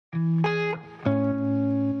Hey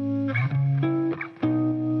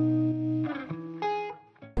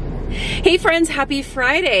friends, happy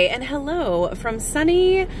Friday and hello from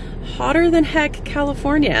sunny, hotter than heck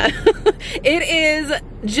California. It is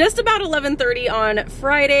just about 11:30 on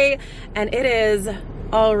Friday and it is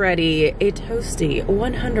already a toasty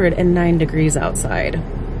 109 degrees outside.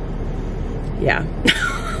 Yeah.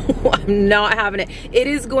 I'm not having it. It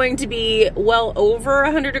is going to be well over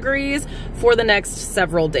 100 degrees for the next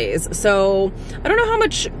several days. So I don't know how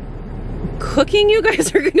much cooking you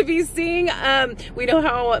guys are going to be seeing. We know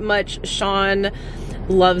how much Sean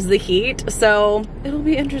loves the heat, so it'll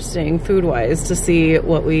be interesting food-wise to see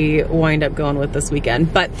what we wind up going with this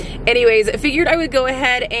weekend. But anyways, I figured I would go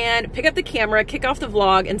ahead and pick up the camera, kick off the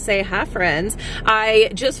vlog, and say hi friends.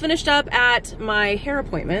 I just finished up at my hair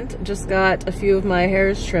appointment. Just got a few of my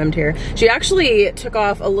hairs trimmed here. She actually took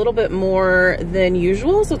off a little bit more than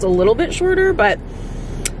usual, so it's a little bit shorter, but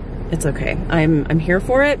it's okay. I'm here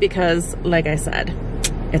for it because, like I said,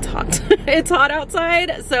 it's hot. It's hot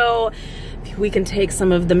outside, so if we can take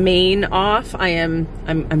some of the mane off,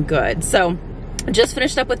 I'm good. So just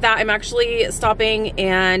finished up with that. I'm actually stopping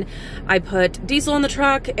and I put diesel in the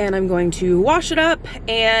truck and I'm going to wash it up,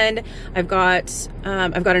 and I've got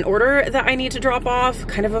an order that I need to drop off.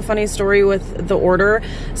 Kind of a funny story with the order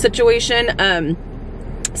situation.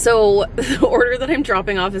 So the order that I'm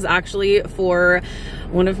dropping off is actually for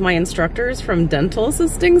one of my instructors from dental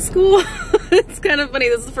assisting school. It's kind of funny.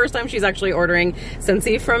 This is the first time she's actually ordering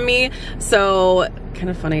Scentsy from me. So kind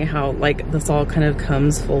of funny how like this all kind of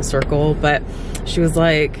comes full circle. But she was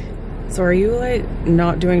like, so are you like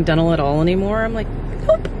not doing dental at all anymore? I'm like,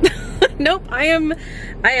 nope. Nope, I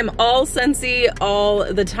am all Scentsy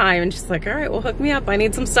all the time. And she's like, all right, well, hook me up. I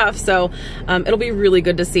need some stuff. So it'll be really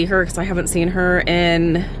good to see her because I haven't seen her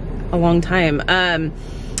in a long time.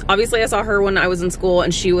 Obviously I saw her when I was in school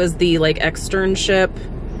and she was the like externship,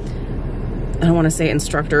 I don't want to say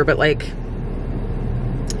instructor, but like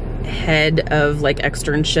head of like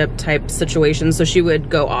externship type situations. So she would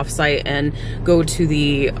go offsite and go to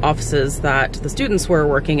the offices that the students were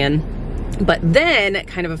working in. But then,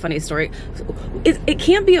 kind of a funny story, it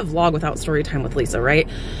can't be a vlog without story time with Lisa, right?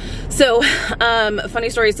 So, funny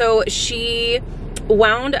story. So she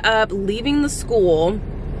wound up leaving the school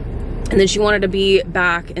and then she wanted to be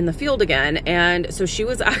back in the field again. And so she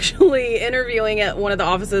was actually interviewing at one of the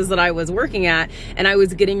offices that I was working at, and I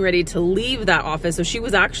was getting ready to leave that office. So she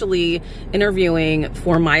was actually interviewing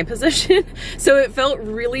for my position. So it felt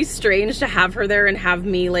really strange to have her there and have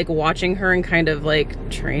me like watching her and kind of like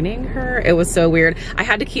training her. It was so weird. I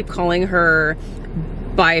had to keep calling her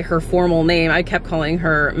by her formal name. I kept calling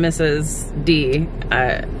her Mrs. D,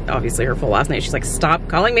 obviously her full last name. She's like, stop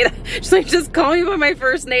calling me that. She's like, just call me by my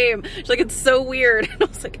first name. She's like, it's so weird. And I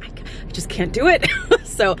was like, I just can't do it.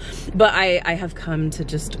 So, but I have come to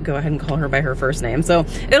just go ahead and call her by her first name. So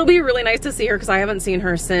it'll be really nice to see her because I haven't seen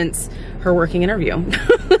her since her working interview.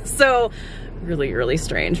 So really, really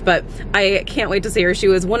strange, but I can't wait to see her. She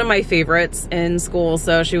was one of my favorites in school,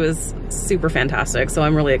 so she was super fantastic. So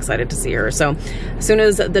I'm really excited to see her. So as soon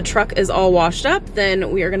as the truck is all washed up,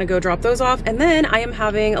 then we are gonna go drop those off. And then I am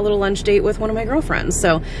having a little lunch date with one of my girlfriends.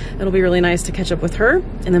 So it'll be really nice to catch up with her.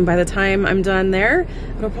 And then by the time I'm done there,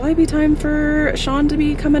 it'll probably be time for Sean to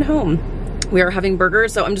be coming home. We are having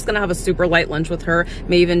burgers, so I'm just gonna have a super light lunch with her.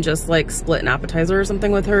 May even just like split an appetizer or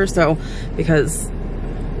something with her. So, because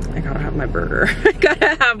I gotta have my burger. I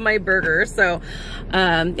gotta have my burger. So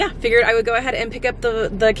yeah, figured I would go ahead and pick up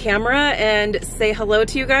the camera and say hello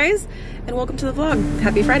to you guys and welcome to the vlog.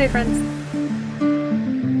 Happy Friday, friends.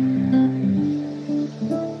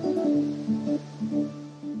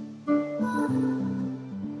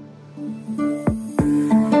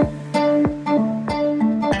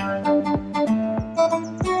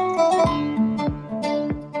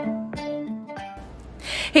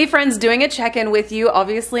 Hey friends, doing a check-in with you.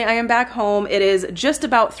 Obviously I am back home. It is just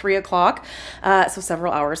about 3 o'clock, so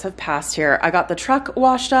several hours have passed here. I got the truck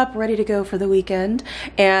washed up, ready to go for the weekend,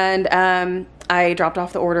 and I dropped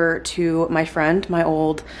off the order to my friend, my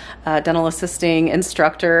old dental assisting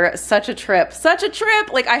instructor. Such a trip, such a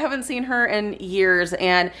trip. Like I haven't seen her in years,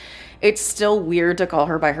 and it's still weird to call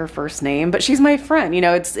her by her first name, but she's my friend. You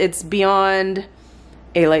know, it's beyond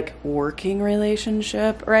a like working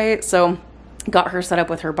relationship, right? So got her set up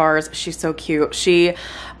with her bars. She's so cute. She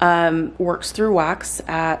works through wax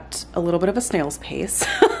at a little bit of a snail's pace.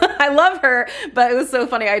 I love her, but it was so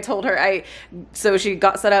funny. I told her so she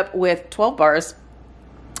got set up with 12 bars,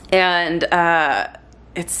 and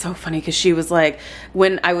it's so funny because she was like,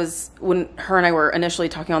 when her and I were initially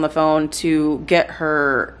talking on the phone to get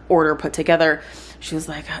her order put together, she was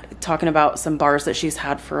like talking about some bars that she's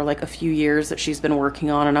had for like a few years that she's been working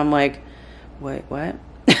on. And I'm like, wait, what?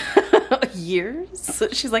 Years?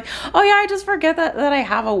 She's like, oh yeah, I just forget that I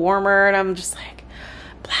have a warmer. And I'm just like,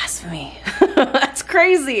 blasphemy. That's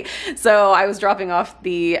crazy. So I was dropping off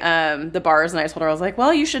the bars, and I told her, I was like,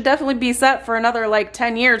 well, you should definitely be set for another like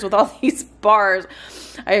 10 years with all these bars.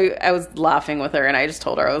 I was laughing with her, and I just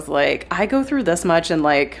told her, I was like, I go through this much in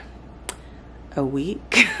like a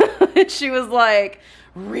week. And she was like,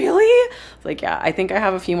 really? It's like, yeah, I think I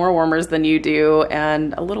have a few more warmers than you do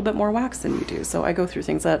and a little bit more wax than you do. So I go through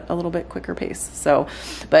things at a little bit quicker pace. So,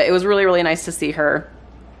 but it was really, really nice to see her.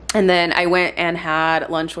 And then I went and had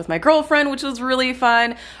lunch with my girlfriend, which was really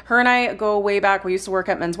fun. Her and I go way back. We used to work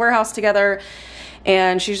at Men's Warehouse together,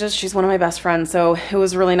 and she's one of my best friends. So it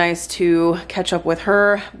was really nice to catch up with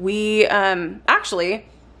her. We, actually,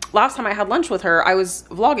 last time I had lunch with her, I was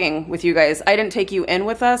vlogging with you guys. I didn't take you in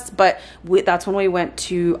with us, but that's when we went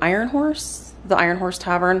to Iron Horse, the Iron Horse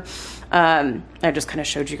Tavern. I just kind of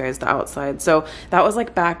showed you guys the outside. So that was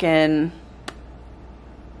like back in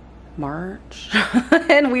March.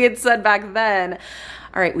 And we had said back then,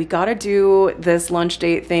 all right, we got to do this lunch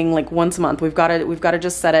date thing like once a month. We've got to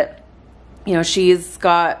just set it. You know, she's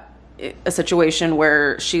got a situation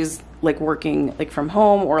where she's like working like from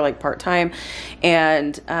home or like part-time,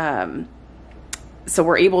 and so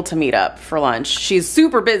we're able to meet up for lunch. She's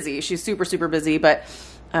super busy. She's super busy, but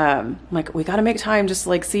like we got to make time just to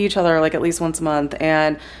like see each other like at least once a month.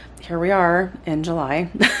 And here we are in July.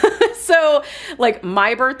 So like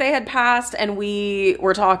my birthday had passed, and we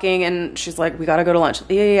were talking, and she's like, we got to go to lunch.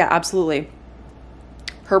 Yeah, absolutely.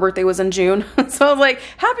 Her birthday was in June. So I was like,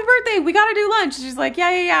 happy birthday, we got to do lunch. She's like,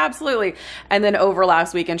 yeah, absolutely. And then over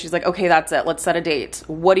last weekend, she's like, okay, that's it. Let's set a date.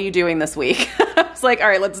 What are you doing this week? I was like, all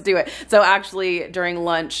right, let's do it. So actually during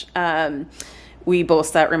lunch, we both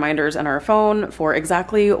set reminders on our phone for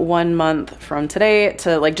exactly 1 month from today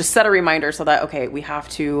to like just set a reminder so that, okay, we have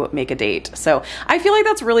to make a date. So I feel like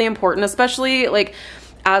that's really important, especially like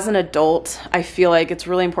as an adult. I feel like it's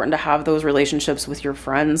really important to have those relationships with your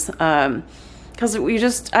friends. Because we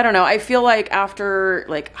just, I don't know, I feel like after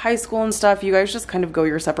like high school and stuff, you guys just kind of go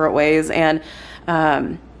your separate ways. And,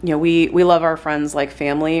 you know, we love our friends like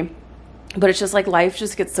family, but it's just like life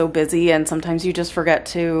just gets so busy, and sometimes you just forget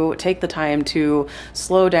to take the time to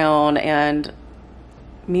slow down and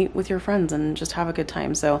meet with your friends and just have a good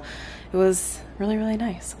time. So it was really, really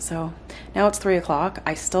nice. So now it's 3 o'clock.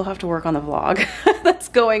 I still have to work on the vlog that's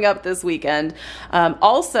going up this weekend.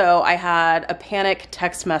 Also, I had a panic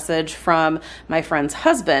text message from my friend's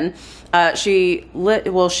husband. She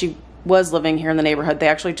was living here in the neighborhood. They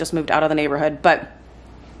actually just moved out of the neighborhood, but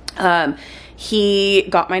he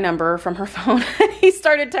got my number from her phone and he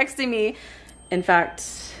started texting me. In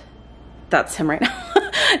fact, that's him right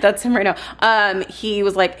now. That's him right now. He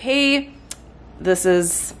was like, hey, this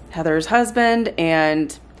is Heather's husband,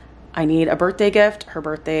 and I need a birthday gift. Her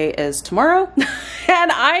birthday is tomorrow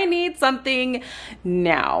and I need something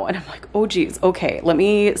now. And I'm like, oh geez, okay, let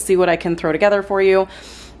me see what I can throw together for you.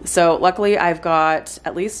 So luckily I've got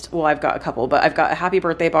at least, well, I've got a couple, but I've got a happy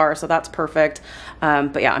birthday bar, so that's perfect.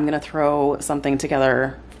 But yeah, I'm gonna throw something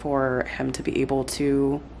together for him to be able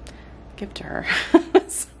to give to her.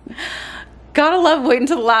 Gotta love waiting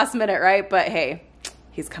to the last minute, right? But hey,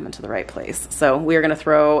 he's coming to the right place. So we are gonna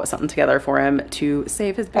throw something together for him to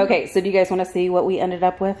save his baby. Okay, so do you guys wanna see what we ended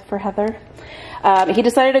up with for Heather? He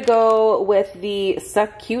decided to go with the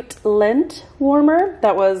Succulent warmer.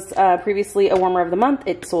 That was previously a warmer of the month.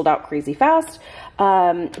 It sold out crazy fast.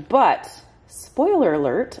 But spoiler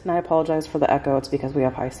alert, and I apologize for the echo, it's because we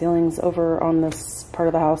have high ceilings over on this part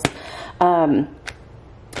of the house.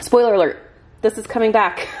 Spoiler alert, this is coming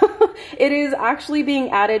back. It is actually being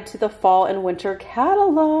added to the fall and winter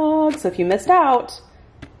catalog. So if you missed out,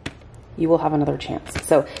 you will have another chance.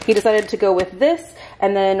 So he decided to go with this,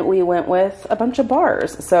 and then we went with a bunch of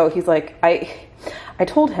bars. So he's like, I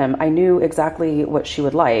told him I knew exactly what she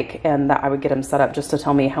would like and that I would get him set up just to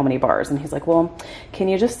tell me how many bars. And he's like, well, can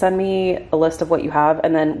you just send me a list of what you have?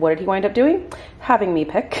 And then what did he wind up doing? Having me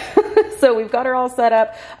pick. So we've got her all set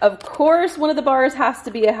up. Of course, one of the bars has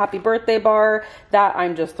to be a happy birthday bar that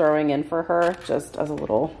I'm just throwing in for her just as a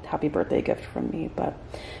little happy birthday gift from me. But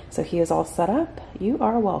so he is all set up. You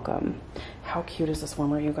are welcome. How cute is this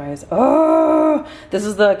warmer, you guys? Oh, this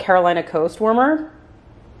is the Carolina Coast warmer.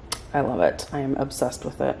 I love it. I am obsessed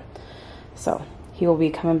with it. So he will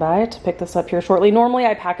be coming by to pick this up here shortly. Normally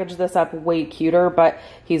I package this up way cuter, but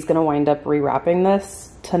he's gonna wind up rewrapping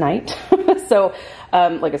this tonight. So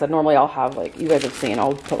like I said, normally I'll have, like you guys have seen,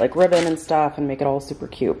 I'll put like ribbon and stuff and make it all super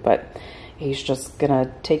cute, but he's just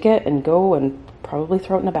gonna take it and go and probably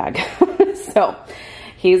throw it in a bag. So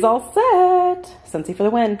he's all set. Scentsy for the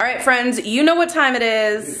win. All right, friends, you know what time it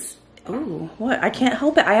is. Ooh, what? I can't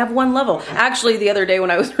help it. I have one level. Actually, the other day when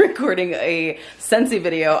I was recording a Scentsy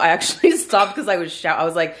video, I actually stopped because I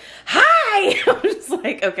was like, hi! I was just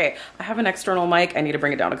like, okay, I have an external mic. I need to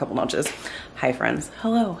bring it down a couple notches. Hi, friends.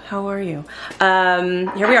 Hello, how are you?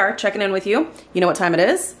 Here we are, checking in with you. You know what time it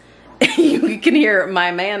is? You can hear my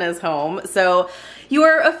man is home. So you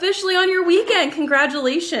are officially on your weekend.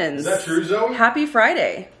 Congratulations. Is that true, Zoe? Happy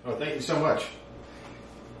Friday. Oh, thank you so much.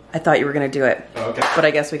 I thought you were gonna do it. Oh, okay. But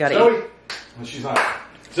I guess we gotta Zoe. eat. No, she's not.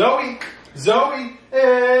 Zoe! Zoe!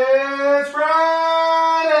 It's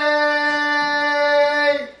Friday!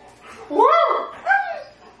 Woo!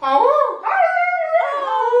 Oh,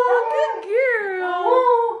 good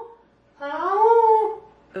girl.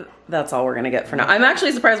 That's all we're gonna get for now. I'm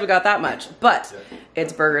actually surprised we got that much, but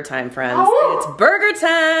it's burger time, friends. It's burger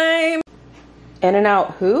time!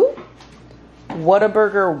 In-N-Out who? What a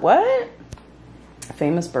burger what?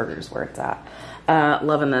 Famous Burgers where it's at.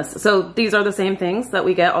 Loving this. So these are the same things that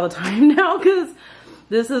we get all the time now because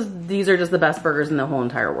these are just the best burgers in the whole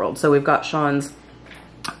entire world. So we've got Sean's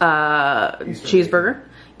cheeseburger,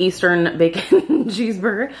 Eastern bacon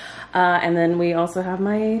cheeseburger, and then we also have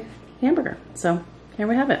my hamburger. So here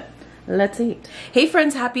we have it. Let's eat. Hey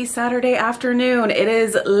friends, happy Saturday afternoon. It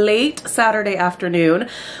is late Saturday afternoon.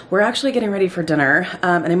 We're actually getting ready for dinner,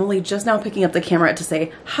 and I'm only just now picking up the camera to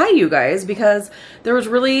say hi you guys because there was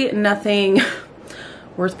really nothing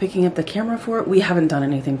worth picking up the camera for. We haven't done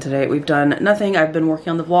anything today. We've done nothing. I've been working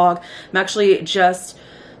on the vlog. I'm actually just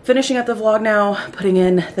finishing up the vlog now, putting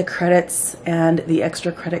in the credits and the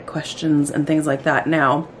extra credit questions and things like that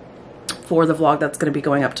now for the vlog that's going to be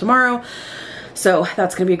going up tomorrow. So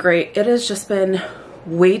that's gonna be great. It has just been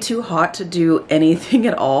way too hot to do anything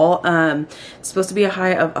at all. It's supposed to be a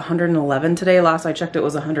high of 111 today. Last I checked it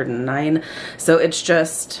was 109. So it's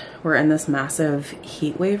just, we're in this massive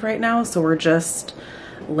heat wave right now. So we're just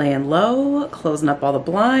laying low, closing up all the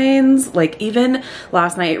blinds. Like even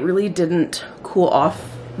last night, it really didn't cool off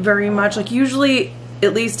very much. Like usually,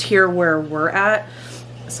 at least here where we're at,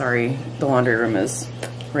 sorry, the laundry room is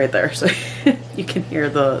right there, so you can hear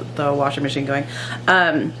the washing machine going.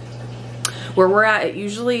 Where we're at, it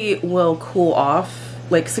usually will cool off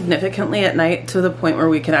like significantly at night to the point where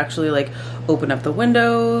we can actually like open up the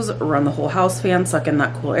windows, run the whole house fan, suck in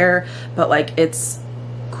that cool air, but like it's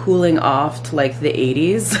cooling off to like the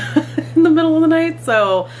 80s in the middle of the night,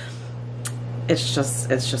 so it's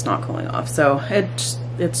just not cooling off. So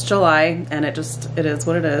it's July and it is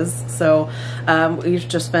what it is. So we've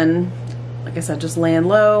just been, like I said, just laying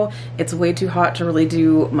low. It's way too hot to really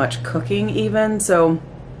do much cooking even. So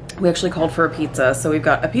we actually called for a pizza. So we've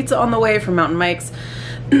got a pizza on the way from Mountain Mike's.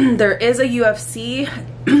 There is a UFC,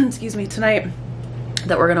 excuse me, tonight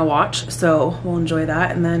that we're gonna watch. So we'll enjoy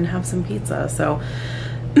that and then have some pizza. So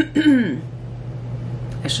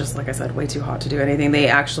it's just, like I said, way too hot to do anything. They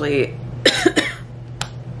actually,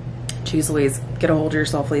 geez Louise, get a hold of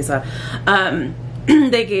yourself, Lisa.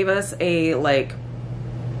 They gave us a like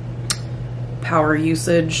power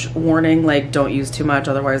usage warning, like don't use too much,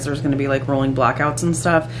 otherwise there's going to be like rolling blackouts and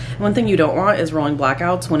stuff. And one thing you don't want is rolling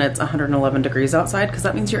blackouts when it's 111 degrees outside, because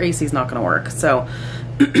that means your AC is not going to work. So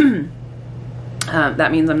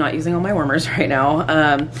that means I'm not using all my warmers right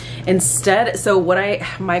now. Instead, so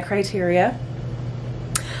my criteria,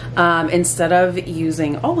 instead of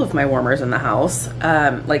using all of my warmers in the house,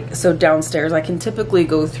 like so downstairs I can typically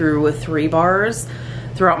go through with 3 bars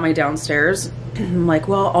throughout my downstairs. I'm like,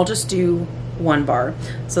 well, I'll just do 1 bar.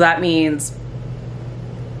 So that means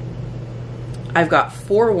I've got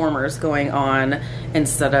 4 warmers going on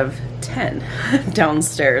instead of 10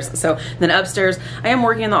 downstairs. So then upstairs, I am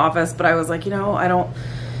working in the office, but I was like, you know, I don't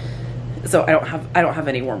have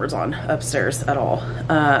any warmers on upstairs at all.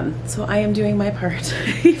 So I am doing my part,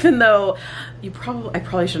 even though I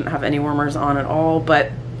probably shouldn't have any warmers on at all,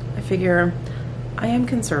 but I figure I am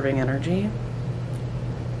conserving energy.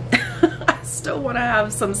 Still want to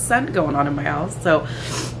have some scent going on in my house. So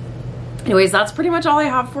anyways, that's pretty much all I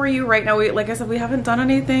have for you right now. Like I said, we haven't done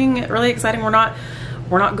anything really exciting. We're not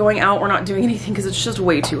going out, we're not doing anything because it's just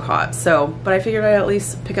way too hot. So, but I figured I'd at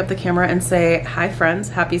least pick up the camera and say hi friends,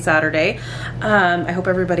 happy Saturday. I hope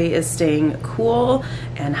everybody is staying cool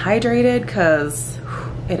and hydrated because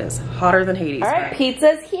it is hotter than Hades. All right,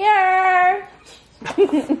 pizza's here.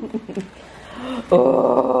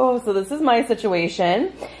 Oh, so this is my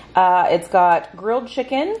situation. It's got grilled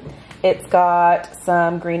chicken, it's got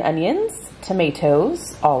some green onions,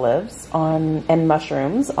 tomatoes, olives and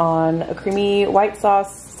mushrooms on a creamy white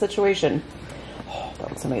sauce situation. Oh, that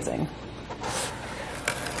looks amazing.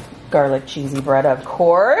 Garlic cheesy bread, of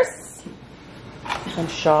course. And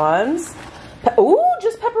Sean's. Ooh,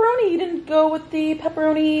 just pepperoni. You didn't go with the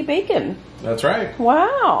pepperoni bacon. That's right.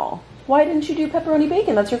 Wow. Why didn't you do pepperoni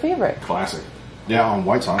bacon? That's your favorite. Classic. Yeah, on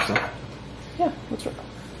white sauce though. Yeah. What's wrong?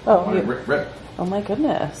 Oh, Rip. Oh my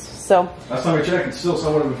goodness. So. Last time I checked, it's still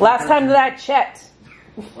somewhat of a... Last time that I checked.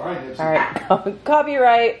 All right. All right,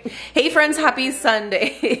 copyright. Hey friends, happy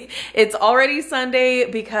Sunday. It's already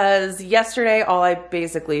Sunday because yesterday all I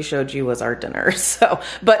basically showed you was our dinner. So,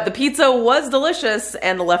 but the pizza was delicious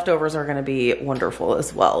and the leftovers are gonna be wonderful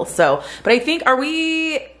as well. So, but I think, are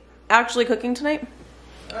we actually cooking tonight?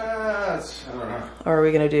 I don't know. Or are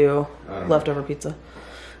we gonna do leftover pizza?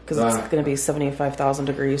 Because it's gonna be 75,000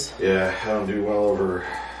 degrees. Yeah, I don't do well over...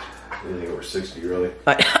 anything over 60, really.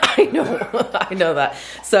 I know, I know that.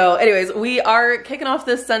 So anyways, we are kicking off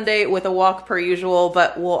this Sunday with a walk per usual,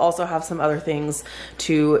 but we'll also have some other things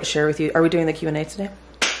to share with you. Are we doing the Q&A today?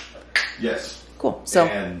 Yes. Cool. So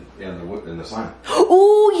and the sign.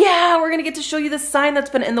 Oh yeah, we're gonna get to show you the sign that's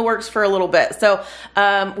been in the works for a little bit. So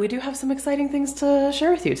we do have some exciting things to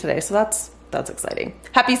share with you today. So that's exciting.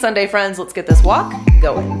 Happy Sunday, friends. Let's get this walk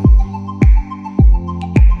going.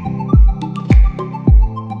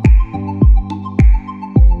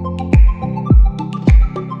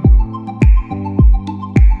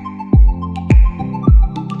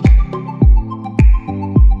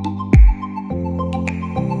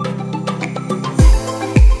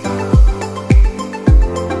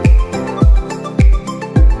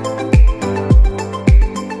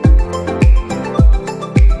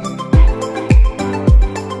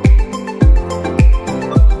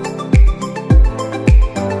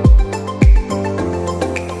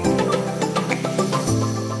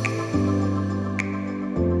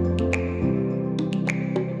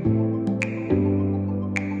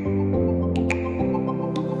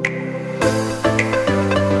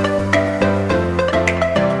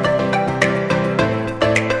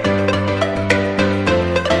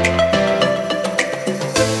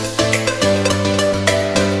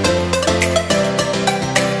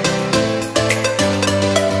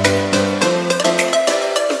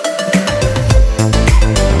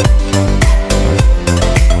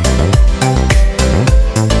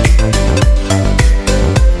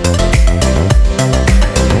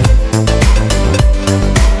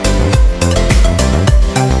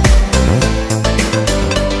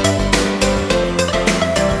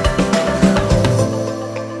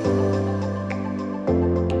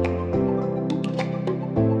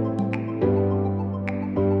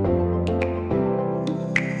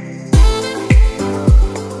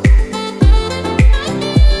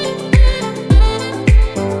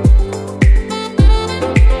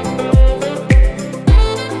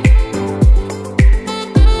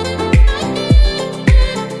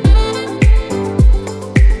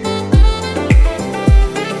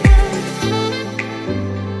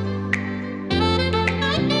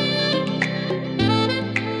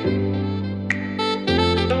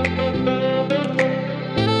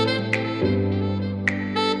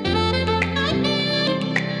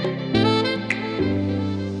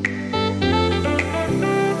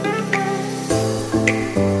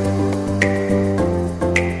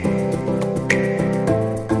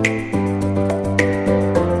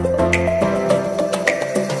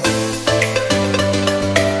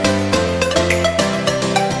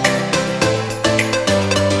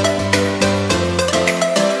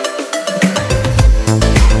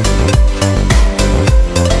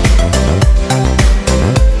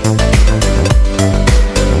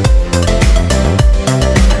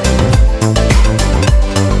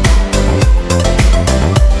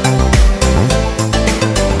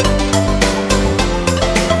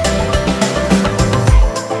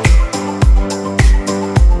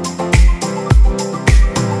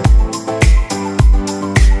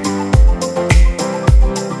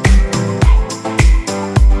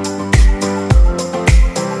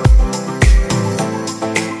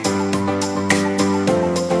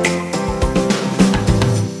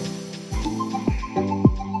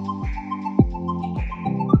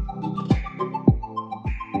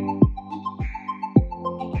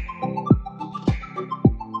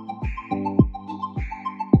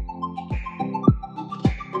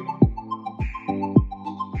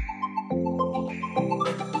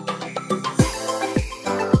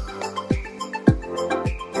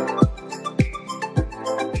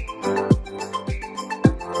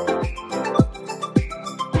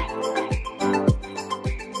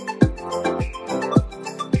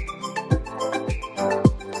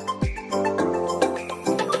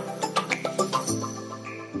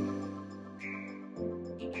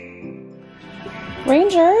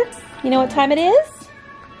 Ranger, you know what time it is?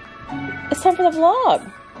 It's time for the vlog.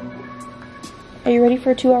 Are you ready for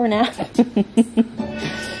a 2-hour nap?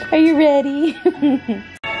 Are you ready?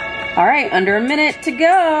 All right, under a minute to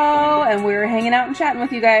go, and we're hanging out and chatting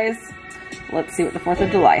with you guys. Let's see what the 4th of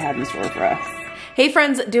July had in store for us. Hey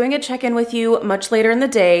friends, doing a check-in with you much later in the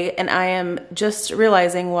day, and I am just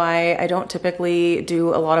realizing why I don't typically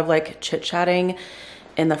do a lot of like chit-chatting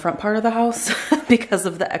in the front part of the house because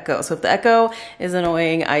of the echo. So if the echo is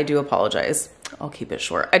annoying, I do apologize. I'll keep it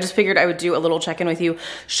short. I just figured I would do a little check-in with you.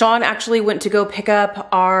 Sean actually went to go pick up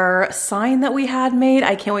our sign that we had made.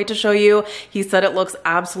 I can't wait to show you. He said it looks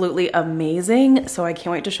absolutely amazing, so I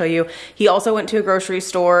can't wait to show you. He also went to a grocery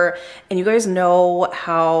store, and you guys know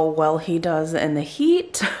how well he does in the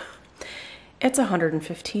heat. It's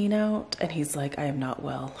 115 out, and he's like, I am not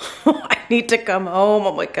well. I need to come home.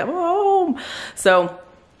 I'm like, come home. So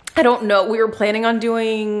I don't know. We were planning on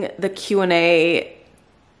doing the Q&A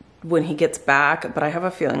when he gets back, but I have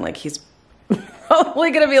a feeling like he's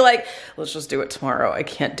probably gonna be like, let's just do it tomorrow. I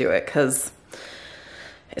can't do it because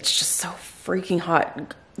it's just so freaking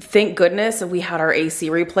hot. Thank goodness we had our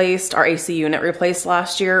AC replaced, our AC unit replaced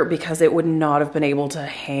last year, because it would not have been able to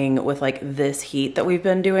hang with like this heat that we've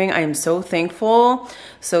been doing. I am so thankful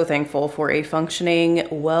for a functioning,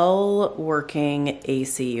 well-working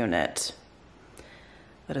AC unit.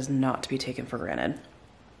 That is not to be taken for granted.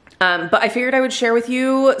 But I figured I would share with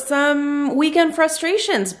you some weekend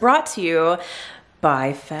frustrations brought to you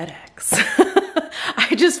by FedEx.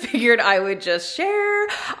 I just figured I would just share.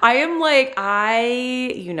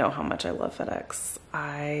 You know how much I love FedEx.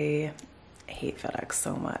 I hate FedEx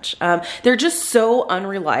so much. They're just so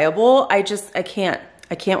unreliable. I can't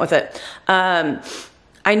with it.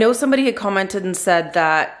 I know somebody had commented and said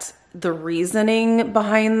that the reasoning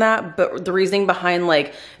behind that, but the reasoning behind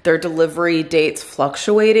like their delivery dates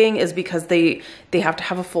fluctuating is because they have to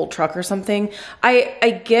have a full truck or something.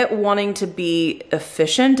 I get wanting to be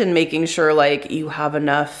efficient and making sure like you have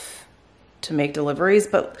enough to make deliveries,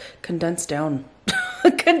 but condense down.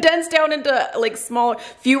 Condense down into like smaller,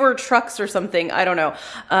 fewer trucks or something. I don't know.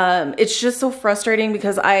 It's just so frustrating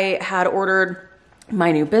because I had ordered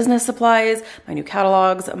my new business supplies, my new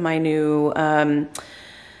catalogs, my new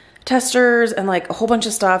testers, and like a whole bunch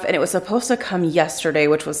of stuff, and it was supposed to come yesterday,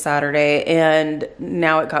 which was Saturday, and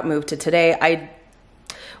now it got moved to today.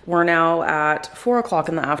 We're now at 4 o'clock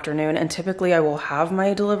in the afternoon, and typically I will have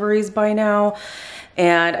my deliveries by now,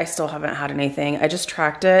 and I still haven't had anything. I just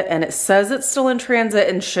tracked it, and it says it's still in transit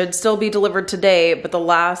and should still be delivered today, but the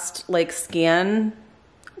last like scan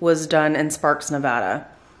was done in Sparks, Nevada.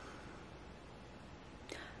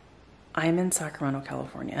 I'm in Sacramento,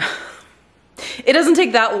 California. It doesn't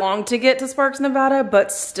take that long to get to Sparks, Nevada,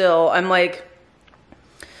 but still, I'm like,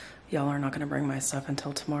 y'all are not going to bring my stuff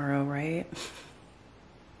until tomorrow, right?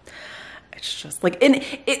 It's just like, and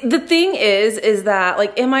the thing is that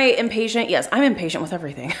like, am I impatient? Yes, I'm impatient with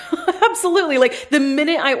everything. Absolutely. Like the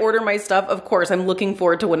minute I order my stuff, of course, I'm looking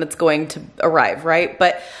forward to when it's going to arrive, right?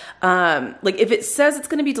 But like if it says it's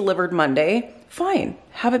going to be delivered Monday, fine,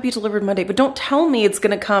 have it be delivered Monday, but don't tell me it's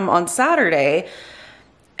going to come on Saturday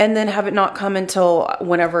and then have it not come until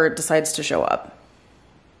whenever it decides to show up.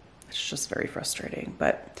 It's just very frustrating.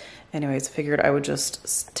 But anyways, figured I would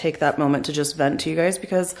just take that moment to just vent to you guys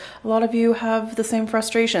because a lot of you have the same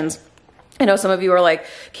frustrations. I know some of you are like,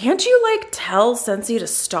 can't you like tell Scentsy to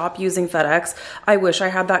stop using FedEx? I wish I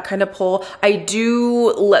had that kind of pull. I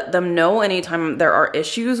do let them know anytime there are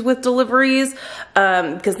issues with deliveries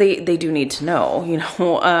because they do need to know, you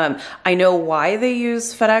know. I know why they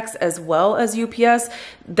use FedEx as well as UPS.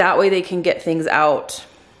 That way they can get things out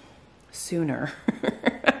sooner.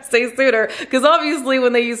 Say sooner, because obviously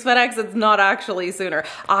when they use FedEx, it's not actually sooner.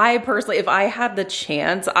 I personally, if I had the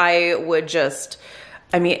chance, I would just...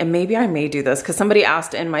 I mean, and maybe I may do this because somebody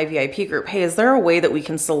asked in my VIP group, hey, is there a way that we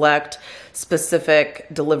can select specific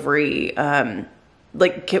delivery?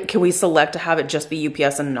 Like, can we select to have it just be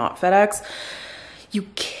UPS and not FedEx? You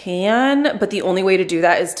can, but the only way to do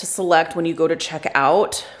that is to select when you go to check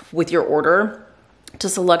out with your order to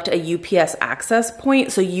select a UPS access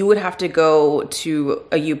point. So you would have to go to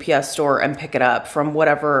a UPS store and pick it up from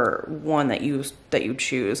whatever one that you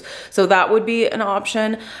choose. So that would be an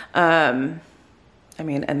option. I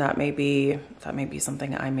mean, and that may be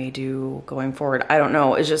something I may do going forward. I don't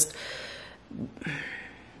know. It's just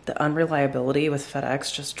the unreliability with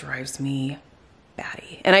FedEx just drives me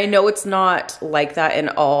batty. And I know it's not like that in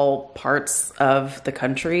all parts of the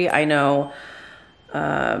country. I know,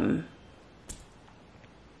 yeah,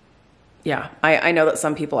 I know that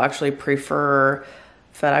some people actually prefer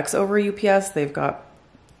FedEx over UPS. They've got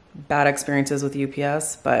bad experiences with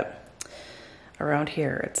UPS, but Around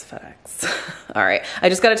here, it's FedEx. All right, I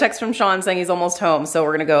just got a text from Sean saying he's almost home, so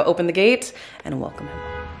we're gonna go open the gate and welcome him.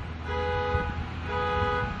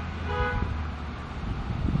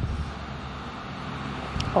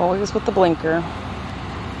 Always with the blinker.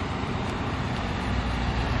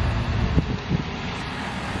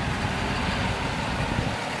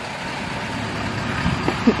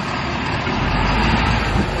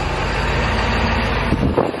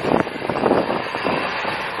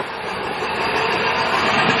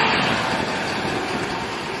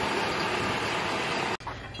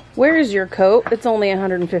 Where is your coat? It's only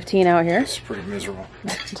 115 out here. It's pretty miserable.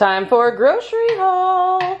 Time for a grocery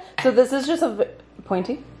haul. So this is just a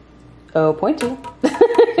pointy. Oh, pointy.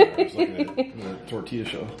 I was looking at the tortilla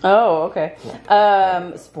shell. Oh, okay.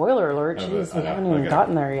 Spoiler alert. Jeez, we haven't even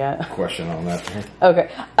gotten there yet. Question on that.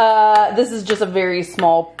 Okay. This is just a very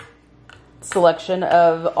small selection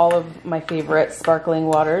of all of my favorite sparkling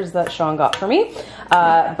waters that Sean got for me,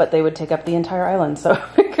 but they would take up the entire island, so I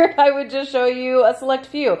figured I would just show you a select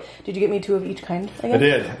few. Did you get me 2 of each kind? I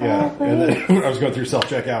did, yeah. Oh, and then when I was going through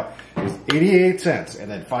self-checkout, it was 88 cents and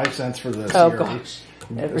then 5 cents for the CRV. Oh gosh.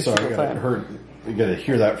 So you gotta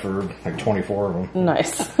hear that for like 24 of them.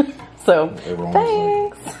 Nice. So,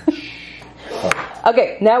 thanks.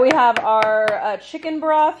 Okay, now we have our chicken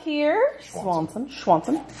broth here. Swanson.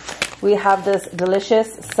 We have this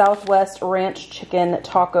delicious Southwest Ranch Chicken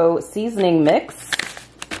Taco Seasoning Mix.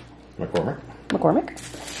 McCormick.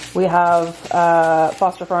 We have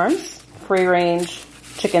Foster Farms Free Range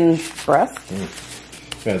Chicken Breast.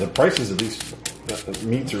 Yeah, the prices of these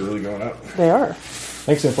meats are really going up. They are.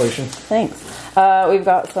 Thanks, inflation. Thanks. We've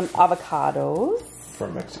got some avocados.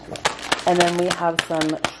 From Mexico. And then we have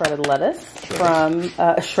some shredded lettuce from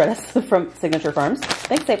Signature Farms.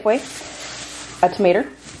 Thanks, Safeway. A tomato.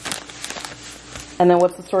 And then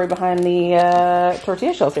what's the story behind the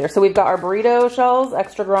tortilla shells here? So we've got our burrito shells,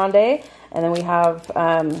 extra grande, and then we have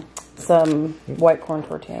some white corn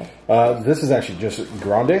tortillas. This is actually just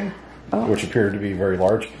grande, which appeared to be very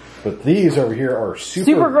large. But these over here are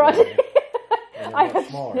super grande.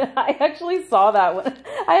 I actually saw that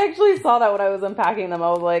when I was unpacking them.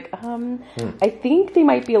 I was like, I think they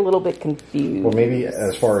might be a little bit confused. Well, maybe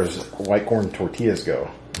as far as white corn tortillas go,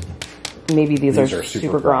 maybe these are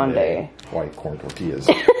super grande white corn tortillas.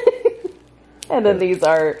 And then these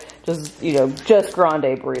are just just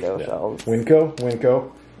grande burrito shells.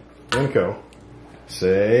 Winco,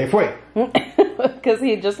 Safeway. Because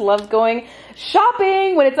he just loves going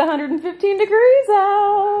shopping when it's 115 degrees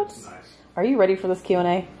out. Nice. Are you ready for this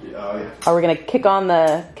Q&A? Yeah. Are we going to kick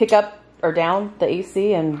up or down the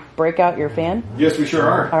AC and break out your fan? Yes, we sure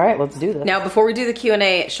are. All right, let's do this. Now, before we do the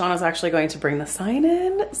Q&A, Sean is actually going to bring the sign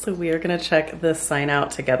in. So we are going to check this sign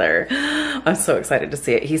out together. I'm so excited to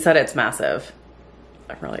see it. He said it's massive.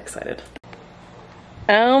 I'm really excited.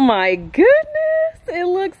 Oh my goodness. It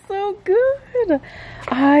looks so good.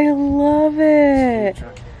 I love it.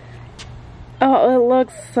 Oh, it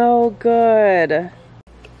looks so good.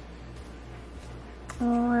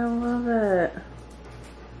 Oh, I love it.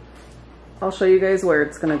 I'll show you guys where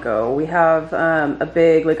it's gonna go. We have a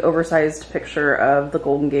big, oversized picture of the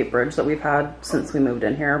Golden Gate Bridge that we've had since we moved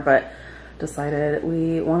in here, but decided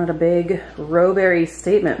we wanted a big Rowberry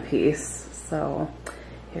statement piece. So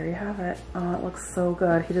here you have it. Oh, it looks so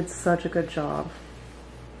good. He did such a good job.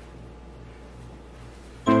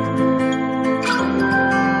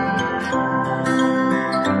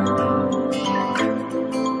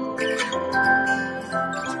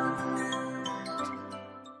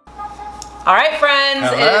 All right, friends,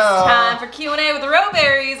 Hello. It's time for Q&A with the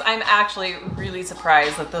Rowberries. I'm actually really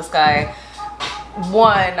surprised that this guy,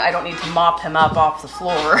 one, I don't need to mop him up off the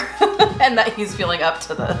floor, and that he's feeling up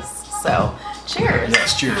to this. So, cheers.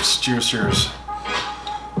 Yes, cheers. Cheers.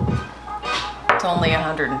 It's only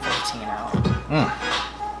 115 out.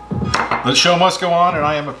 The show must go on, and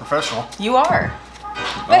I am a professional. You are.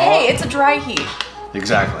 But hey, it's a dry heat.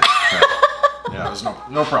 Exactly. Yeah, there's no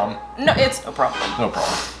problem. No, it's no problem. No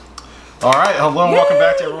problem. All right, hello and welcome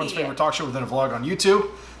back to everyone's favorite talk show within a vlog on YouTube,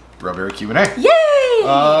 Rowberry Q&A. Yay!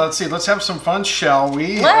 Let's see, let's have some fun, shall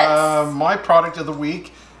we? Let's. My product of the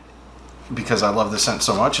week, because I love this scent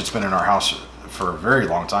so much, it's been in our house for a very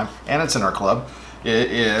long time, and it's in our club.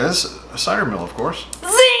 It is a cider mill, of course.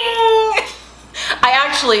 Zing! I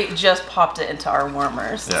actually just popped it into our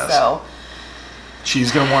warmers, so.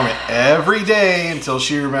 She's gonna warm it every day until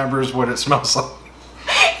she remembers what it smells like.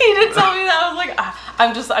 He did tell me that. I was like,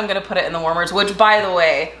 I'm gonna put it in the warmers, which, by the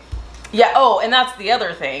way, Yeah, oh, and that's the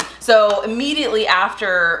other thing. So immediately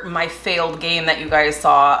after my failed game that you guys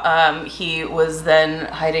saw, he was then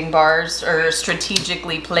hiding bars or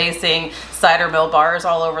strategically placing cider mill bars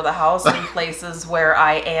all over the house in places where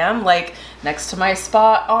I am, like next to my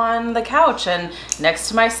spot on the couch and next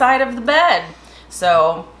to my side of the bed.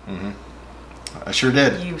 So... I sure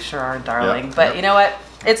did. You sure are, darling. But you know what?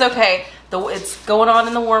 It's okay. It's going on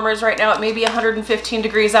in the warmers right now. It may be 115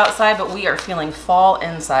 degrees outside, but we are feeling fall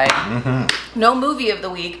inside. No movie of the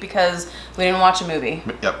week because we didn't watch a movie.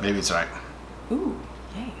 Yep, maybe tonight. Ooh,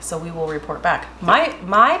 yay. So we will report back.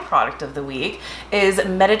 My product of the week is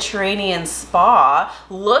Mediterranean Spa.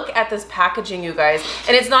 Look at this packaging, you guys.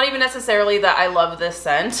 And it's not even necessarily that I love this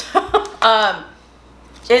scent.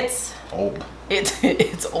 It's old.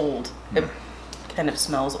 It's old. It kind of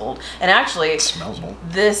smells old. And actually, it smells old.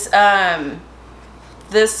 This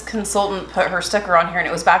this consultant put her sticker on here, and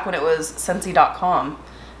it was back when it was Scentsy.com,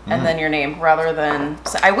 and then your name rather than.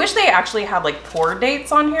 I wish they actually had like pour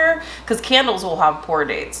dates on here, because candles will have pour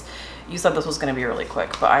dates. You said this was going to be really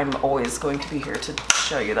quick, but I'm always going to be here to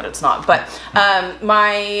show you that it's not. But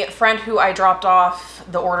my friend who I dropped off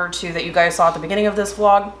the order to that you guys saw at the beginning of this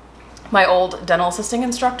vlog, my old dental assisting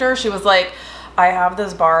instructor, she was like, I have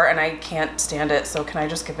this bar and I can't stand it, so can I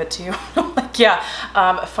just give it to you? I'm like, yeah.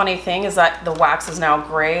 Funny thing is that the wax is now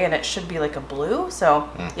gray and it should be like a blue. So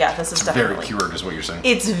yeah, this is definitely very cured is what you're saying.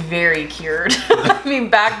 It's very cured. I mean,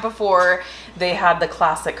 back before they had the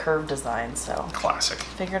classic curve design. So classic.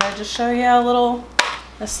 Figured I'd just show you a little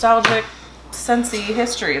nostalgic Scentsy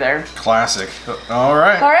history there. Classic. All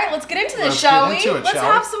right. All right, let's get into this, shall we? Let's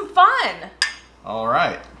have some fun. All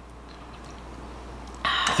right.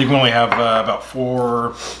 I think we only have about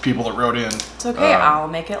 4 people that wrote in. It's okay, I'll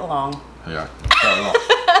make it long. Yeah.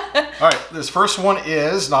 All right, this first one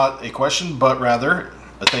is not a question, but rather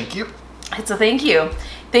a thank you. It's a thank you.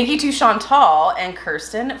 Thank you to Chantal and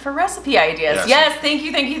Kirsten for recipe ideas. Yes, thank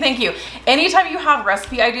you, thank you, thank you. Anytime you have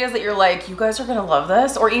recipe ideas that you're like, you guys are gonna love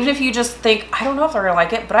this, or even if you just think, I don't know if they're gonna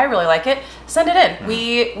like it, but I really like it, send it in.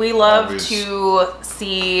 We love to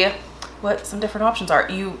see what some different options are.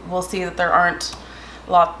 You will see that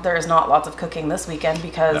there is not lots of cooking this weekend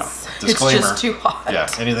because it's just too hot. Yeah,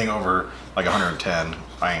 anything over like 110,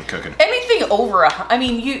 I ain't cooking. Anything over, I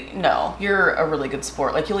mean, you're a really good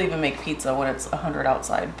sport. Like you'll even make pizza when it's 100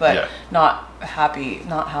 outside, but not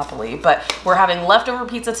happily. But we're having leftover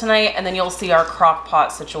pizza tonight, and then you'll see our crock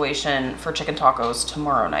pot situation for chicken tacos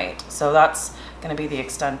tomorrow night. So that's going to be the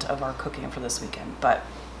extent of our cooking for this weekend. But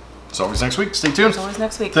it's always next week. Stay tuned. It's always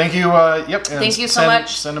next week. Thank you. Yep. Thank you so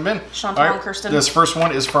much. Send them in. Chantal and Kirsten. This first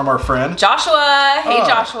one is from our friend Joshua. Hey,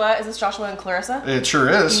 Joshua. Is this Joshua and Clarissa? It sure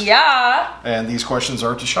is. Yeah. And these questions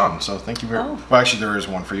are to Sean. So thank you very much. Well, actually, there is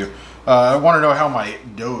one for you. I want to know how my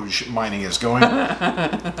Doge mining is going.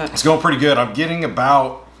 It's going pretty good. I'm getting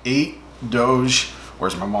about 8 Doge, or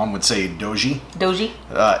as my mom would say, Doji.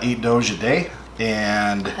 8 Doge a day.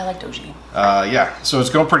 And I like Doji. Yeah, so it's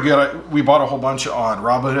going pretty good. We bought a whole bunch on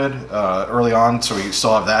Robinhood early on, so we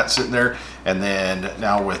still have that sitting there. And then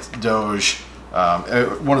now with Doge,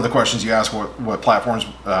 one of the questions you asked what platforms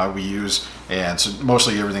we use, and so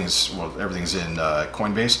mostly everything's in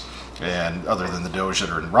Coinbase, and other than the Doge that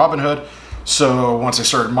are in Robinhood. So once I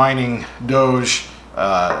started mining Doge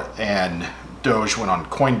and Doge went on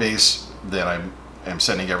Coinbase, then I am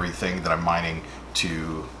sending everything that I'm mining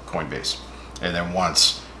to Coinbase. And then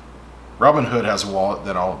once Robinhood has a wallet,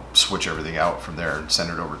 then I'll switch everything out from there and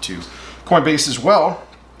send it over to Coinbase as well.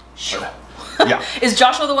 Sure. Yeah. Is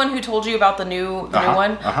Joshua the one who told you about the new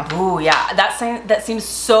one? Ooh, yeah. That seems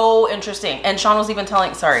so interesting. And Sean was even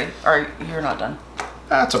telling. Sorry, you're not done.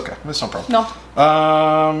 That's okay. That's no problem.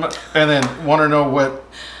 No. And then want to know what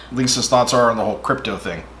Lisa's thoughts are on the whole crypto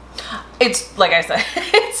thing. It's like I said,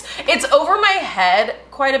 it's over my head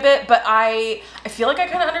quite a bit, but I feel like I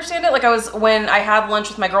kind of understand it. Like when I had lunch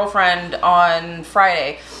with my girlfriend on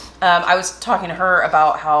Friday, I was talking to her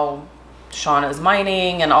about how Sean is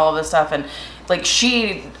mining and all of this stuff, and like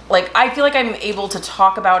I feel like I'm able to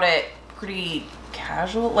talk about it pretty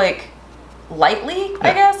casual, like lightly,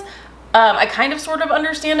 I guess. I kind of sort of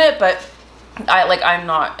understand it, but I'm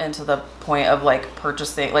not into the point of like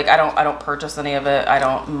purchasing. Like I don't purchase any of it. I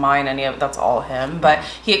don't mine any of it. That's all him. But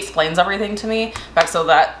he explains everything to me. Back so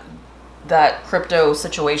that crypto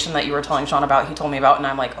situation that you were telling Sean about, he told me about, and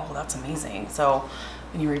I'm like, oh, that's amazing. So,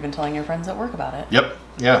 and you were even telling your friends at work about it. Yep.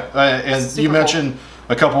 Yeah. And super you mentioned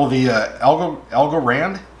a couple of the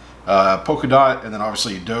Algorand, Polkadot, and then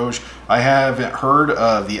obviously Doge. I haven't heard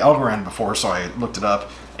of the Algorand before, so I looked it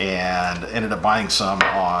up and ended up buying some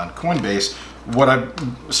on Coinbase. What I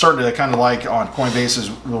started to kind of like on Coinbase is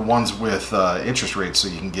the ones with interest rates, so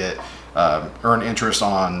you can get earn interest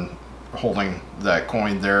on holding that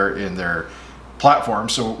coin there in their platform.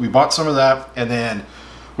 So we bought some of that, and then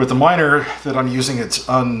with the miner that I'm using, it's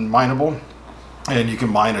unmineable, and you can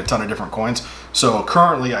mine a ton of different coins. So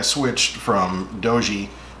currently I switched from Doge is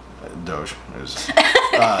to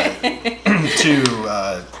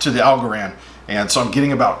the Algorand, and so I'm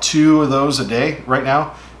getting about 2 of those a day right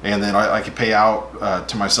now, and then I can pay out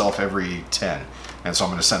to myself every 10, and so I'm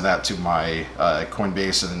going to send that to my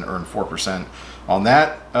Coinbase and then earn 4% on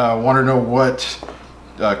that. Want to know what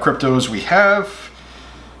cryptos we have?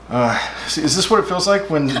 Is this what it feels like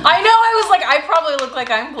when... I know, I was like, I probably look like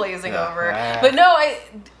I'm glazing over. But no,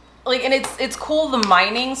 and it's cool, the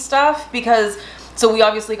mining stuff, because, so we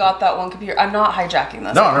obviously got that one computer. I'm not hijacking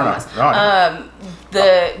this. No.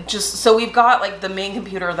 So we've got like the main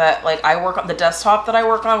computer that like I work on, the desktop that I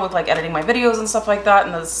work on with like editing my videos and stuff like that,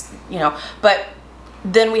 and this, you know, but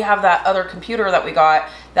then we have that other computer that we got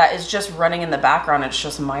that is just running in the background. It's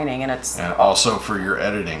just mining, and it's... And also for your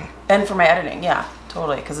editing. And for my editing, yeah.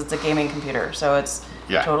 Totally, because it's a gaming computer, so it's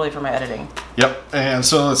totally for my editing. Yep, and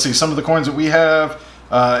so let's see, some of the coins that we have,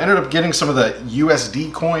 ended up getting some of the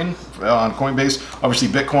USD coin on Coinbase. Obviously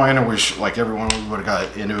Bitcoin, I wish like everyone would have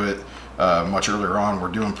got into it much earlier on. We're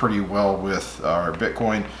doing pretty well with our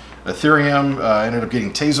Bitcoin. Ethereum, ended up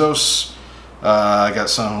getting Tezos. I got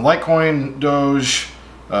some Litecoin, Doge,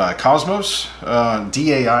 Cosmos,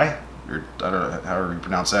 DAI, or I don't know however you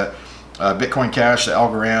pronounce that. Bitcoin Cash, the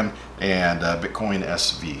Algorand, and Bitcoin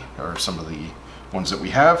SV are some of the ones that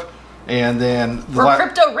we have. And then we're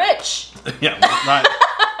crypto rich. Yeah, not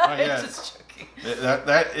yet. Just joking.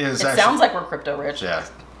 That is. It sounds like we're crypto rich. Yeah,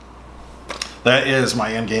 that is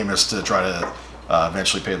my end game, is to try to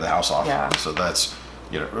eventually pay the house off. Yeah. So that's,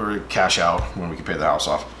 you know, or cash out when we can pay the house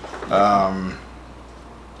off.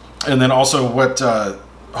 And then also what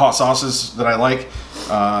hot sauces that I like.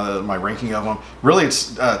 My ranking of them. Really,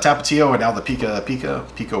 it's Tapatio and now the Pico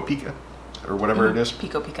Pica, or whatever it is.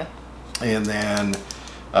 Pico Pica. And then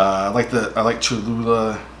I like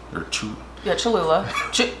Cholula or Yeah, Cholula.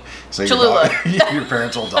 Say Cholula. Your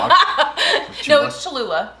parents' old dog. No, it's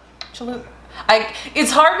Cholula. Cholula.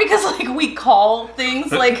 It's hard because like we call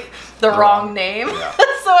things like the wrong name. Yeah.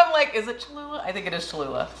 So I'm like, is it Cholula? I think it is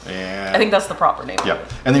Cholula. And I think that's the proper name. Yeah.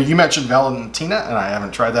 And then you mentioned Valentina, and I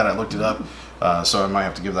haven't tried that. I looked it up, so I might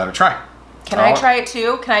have to give that a try. Can I try it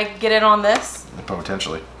too? Can I get in on this?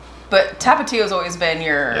 Potentially. But Tapatio's always been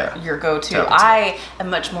your go-to. Tapatio. I am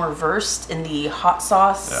much more versed in the hot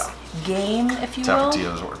sauce game, if you will.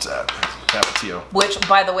 Tapatio's where it's at. Tapatio. Which,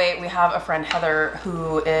 by the way, we have a friend, Heather,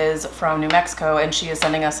 who is from New Mexico, and she is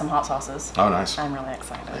sending us some hot sauces. Oh, nice. I'm really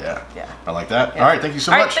excited. Yeah. Yeah. I like that. Yeah. All right, thank you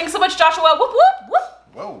so much. All right, thanks so much, Joshua. Whoop, whoop, whoop.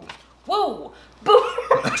 Whoa. Whoa. Boom.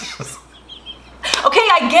 Okay,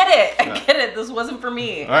 I get it. I get it. This wasn't for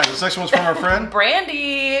me. All right, this next one's from our friend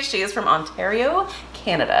Brandy. She is from Ontario,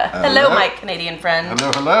 Canada. Hello, my Canadian friend.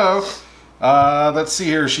 Hello. Let's see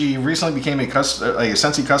here. She recently became a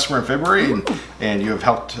Scentsy customer in February, and you have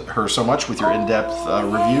helped her so much with your in-depth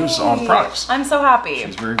reviews on products. I'm so happy.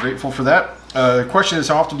 She's very grateful for that. The question is,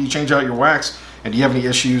 how often do you change out your wax? And do you have any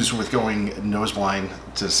issues with going nose blind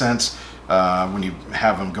to scents when you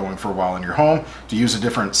have them going for a while in your home? Do you use a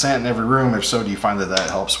different scent in every room? If so, do you find that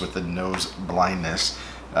helps with the nose blindness?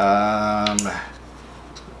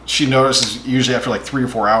 She notices usually after like 3 or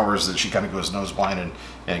 4 hours that she kind of goes nose blind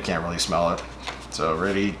and can't really smell it. So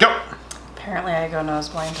ready, go! Apparently I go nose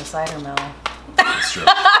blind to cider mill. That's true.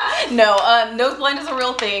 No, nose blind is a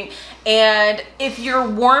real thing. And if you're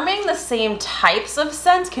warming the same types of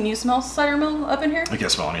scents, can you smell cider mill up in here? I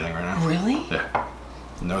can't smell anything right now. Really? Yeah.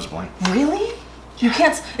 Nose blind. Really? You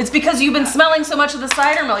can't. It's because you've been smelling so much of the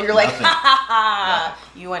cider mill. You're like, ha ha ha.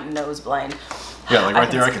 You went nose blind. Yeah, like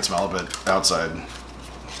right there I can smell it, but outside.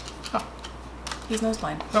 He's nose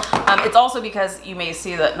blind. No. It's also because you may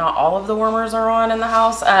see that not all of the warmers are on in the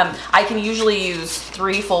house. I can usually use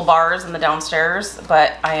 3 full bars in the downstairs,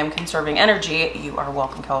 but I am conserving energy. You are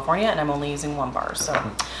welcome, California, and I'm only using 1 bar. So,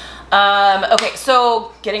 okay.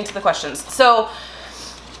 So getting to the questions. So,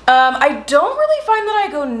 I don't really find that I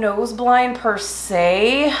go nose blind per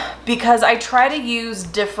se because I try to use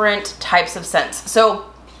different types of scents.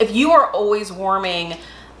 So if you are always warming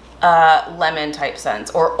lemon type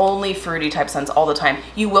scents or only fruity type scents all the time,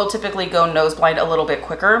 you will typically go nose blind a little bit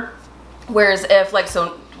quicker. Whereas if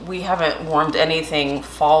so we haven't warmed anything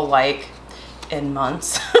fall like in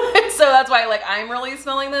months. So that's why like I'm really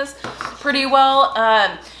smelling this pretty well.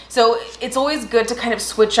 So it's always good to kind of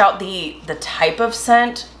switch out the type of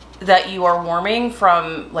scent that you are warming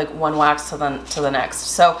from like one wax to the next.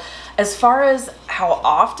 So as far as how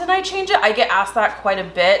often I change it, I get asked that quite a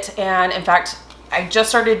bit. And in fact, I just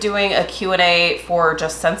started doing a Q&A for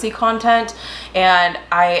just Scentsy content, and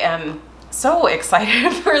I am so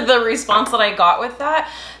excited for the response that I got with that.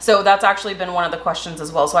 So that's actually been one of the questions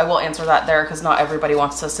as well. So I will answer that there because not everybody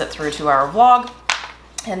wants to sit through a 2-hour vlog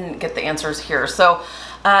and get the answers here. So,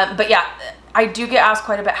 but yeah, I do get asked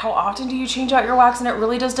quite a bit, how often do you change out your wax? And it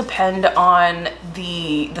really does depend on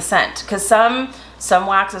the scent, because some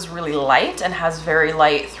wax is really light and has very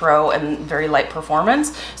light throw and very light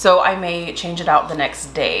performance. So I may change it out the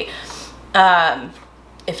next day.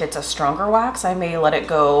 If it's a stronger wax, I may let it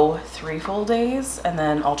go 3 full days and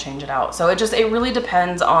then I'll change it out. So it really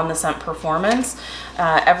depends on the scent performance.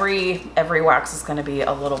 Every wax is going to be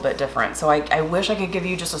a little bit different. So I wish I could give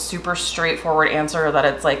you just a super straightforward answer that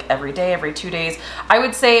it's like every day, every 2 days. I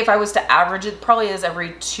would say if I was to average, it probably is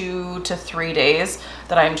every 2 to 3 days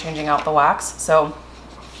that I'm changing out the wax. So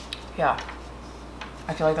yeah,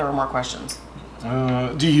 I feel like there were more questions.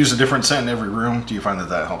 Do you use a different scent in every room? Do you find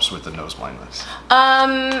that helps with the nose blindness?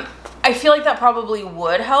 I feel like that probably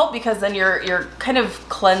would help, because then you're kind of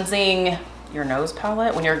cleansing your nose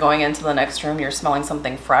palette. When you're going into the next room, you're smelling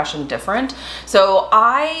something fresh and different. So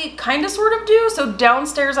I kind of sort of do. So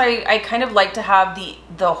downstairs, I kind of like to have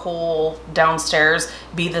the whole downstairs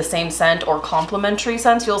be the same scent or complementary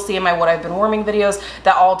scents. You'll see in my What I've Been Warming videos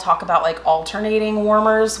that I'll talk about like alternating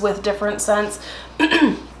warmers with different scents.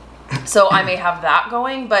 So I may have that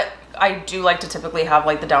going, but I do like to typically have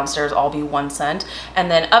like the downstairs all be one scent. And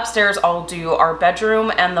then upstairs, I'll do our bedroom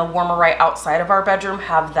and the warmer right outside of our bedroom,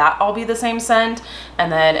 have that all be the same scent. And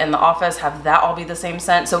then in the office, have that all be the same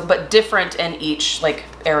scent. So, but different in each like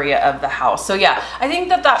area of the house. So yeah, I think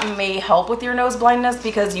that may help with your nose blindness,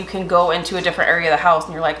 because you can go into a different area of the house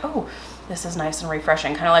and you're like, oh, this is nice and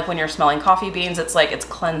refreshing. Kind of like when you're smelling coffee beans, it's like it's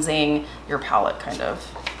cleansing your palate kind of.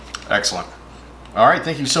 Excellent. All right,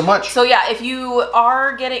 thank you so much. So yeah, if you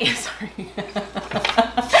are getting, sorry,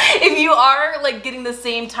 if you are like getting the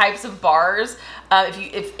same types of bars,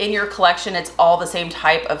 if in your collection it's all the same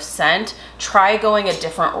type of scent, try going a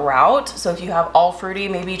different route. So if you have all fruity,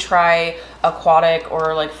 maybe try aquatic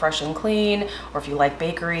or like fresh and clean. Or if you like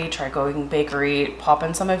bakery, try going bakery. Pop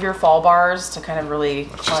in some of your fall bars to kind of really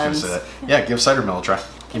cleanse. Just gonna say that. Yeah, give cider mill a try.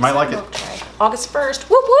 You might like it. August 1st.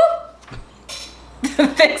 Whoop whoop.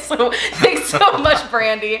 Thanks so much,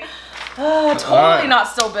 Brandy. Totally not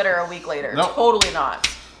still bitter a week later. Nope. Totally not.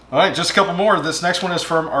 All right, just a couple more. This next one is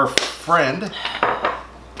from our friend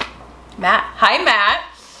Matt. Hi, Matt.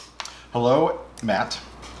 Hello, Matt.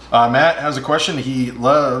 Matt has a question. He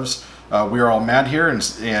loves We Are All Mad Here, and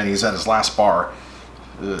he's at his last bar.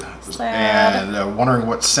 And wondering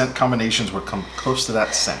what scent combinations would come close to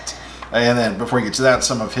that scent. And then before you get to that,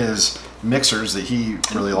 some of his mixers that he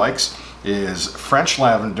really likes is French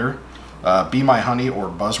Lavender, Be My Honey, or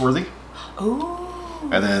Buzzworthy. Ooh.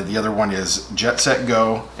 And then the other one is Jet Set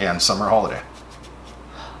Go and Summer Holiday.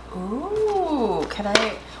 Ooh, can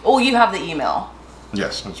I? Oh, you have the email.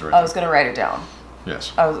 Yes, that's right. I was going to write it down.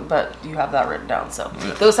 Yes. But you have that written down, so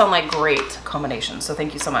yeah. Those sound like great combinations, so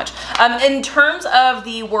thank you so much. In terms of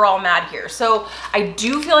the We're All Mad Here, so I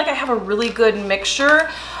do feel like I have a really good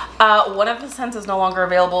mixture. One of the scents is no longer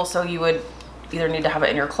available, so you would either need to have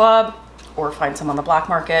it in your club or find some on the black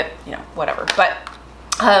market, you know, whatever. But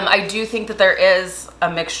I do think that there is a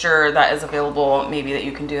mixture that is available, maybe that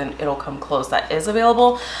you can do, and it'll come close, that is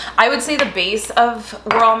available. I would say the base of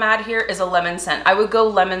We're All Mad Here is a lemon scent. I would go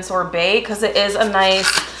lemon sorbet because it is a nice,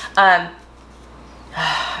 I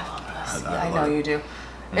love this. Yeah, I know you do.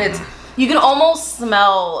 It's, you can almost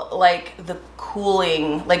smell like the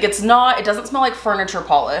cooling, like it doesn't smell like furniture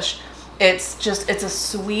polish. It's a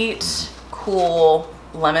sweet, cool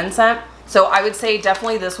lemon scent. So I would say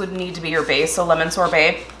definitely this would need to be your base, so lemon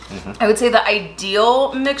sorbet. I would say the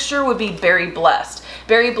ideal mixture would be Berry Blessed.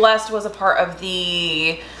 Berry Blessed was a part of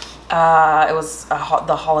the,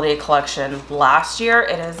 the holiday collection last year.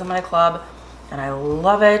 It is in my club and I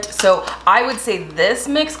love it. So I would say this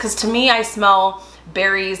mix, because to me I smell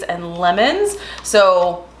berries and lemons.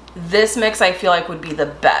 So this mix I feel like would be the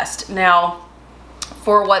best. Now,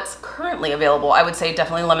 for what's currently available, I would say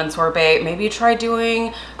definitely lemon sorbet. Maybe try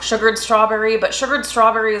doing sugared strawberry, but sugared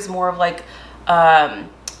strawberry is more of like a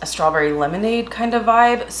strawberry lemonade kind of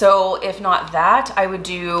vibe. So if not that, I would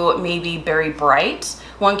do maybe Berry Bright,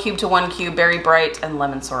 1 cube to 1 cube, Berry Bright and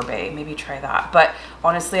lemon sorbet. Maybe try that. But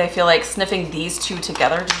honestly, I feel like sniffing these two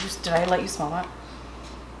together, did I let you smell that?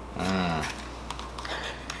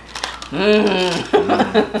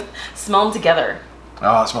 Smell them together.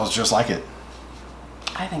 Oh, it smells just like it.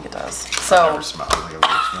 I think it does. So I never smelled it.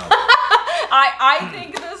 I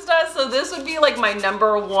think this pasta. So this would be like my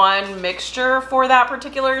 #1 mixture for that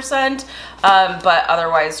particular scent. But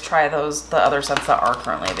otherwise, try the other scents that are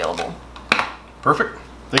currently available. Perfect.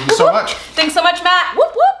 Thank you so much. Thanks so much, Matt.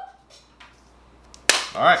 Whoop, whoop.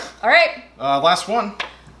 All right. All right. Last one.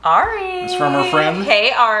 Ari. It's from our friend.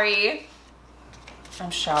 Hey, Ari. I'm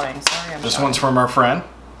shouting. Sorry, This one's from our friend.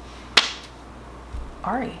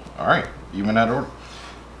 Ari. All right. You in that order.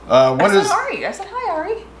 I said Ari. I said hi,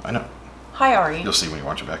 Ari. I know. Hi, Ari. You'll see when you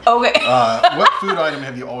watch it back. Okay. What food item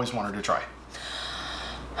have you always wanted to try?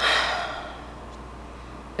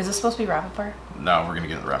 Is this supposed to be rapid fire? No, we're going to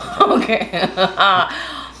get into the rapid fire. Okay.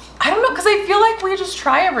 I don't know, because I feel like we just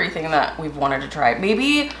try everything that we've wanted to try.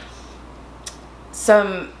 Maybe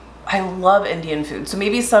I love Indian food, so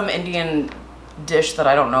maybe some Indian dish that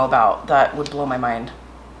I don't know about that would blow my mind.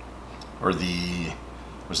 Or the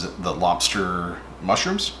lobster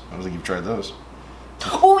mushrooms? I don't think you've tried those.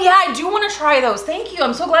 Oh yeah, I do want to try those. Thank you.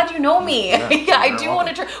 I'm so glad you know me. Yeah, I do want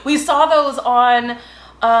to try. We saw those on,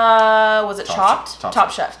 was it Chopped?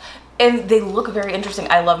 Top Chef. And they look very interesting.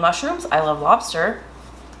 I love mushrooms. I love lobster.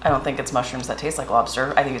 I don't think it's mushrooms that taste like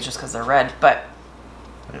lobster. I think it's just because they're red, but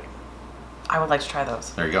I would like to try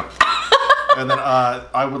those. There you go. And then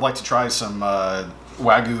I would like to try some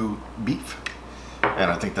Wagyu beef.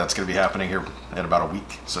 And I think that's going to be happening here in about a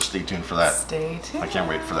week. So stay tuned for that. Stay tuned. I can't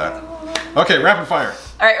wait for that. Okay, rapid fire.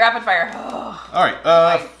 All right, rapid fire. All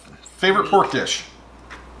right. Favorite pork dish?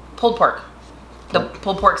 Pulled pork. The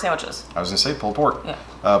pulled pork sandwiches. I was going to say pulled pork. Yeah.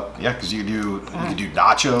 Yeah, because you can do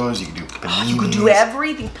nachos, you can do paninis. You can do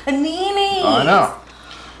everything. Paninis. I know.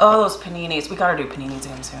 Oh, those paninis. We got to do paninis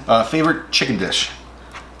again soon. Favorite chicken dish?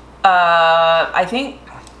 I think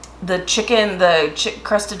the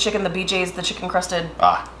crusted chicken, the BJ's, the chicken crusted.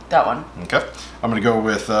 That one. Okay. I'm going to go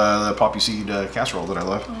with the poppy seed casserole that I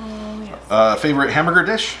love. Yes. Favorite hamburger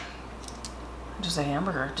dish? Just a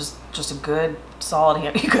hamburger. Just a good, solid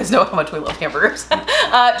hamburger. You guys know how much we love hamburgers.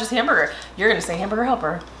 Just hamburger. You're going to say hamburger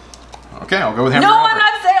helper. Okay, I'll go with hamburger No, helper.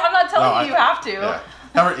 I'm not telling you have to. Yeah.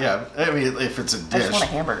 Yeah, I mean, if it's a dish. I just want a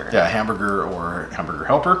hamburger. Yeah, hamburger or hamburger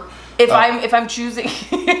helper. If I'm choosing,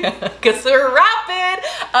 because they're rapid.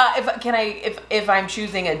 If I'm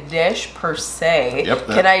choosing a dish per se,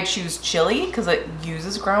 can I choose chili because it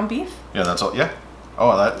uses ground beef? Yeah, that's all. Yeah.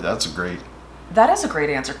 Oh, that's a great. That is a great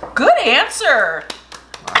answer. Good answer.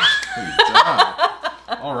 Nice.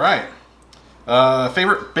 All right.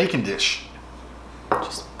 Favorite bacon dish?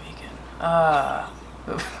 Just bacon.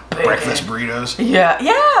 Breakfast burritos. Yeah.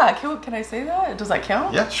 Can I say that? Does that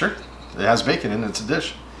count? Yeah, sure. It has bacon in it. It's a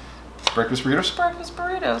dish. Breakfast burritos? Breakfast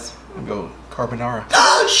burritos. I'll go carbonara.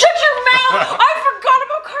 Shut your mouth! I forgot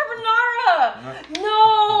about carbonara!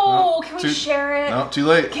 No! Can we share it? No, too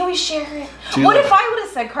late. Can we share it? Too What late. if I would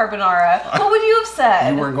have said carbonara? What would you have said?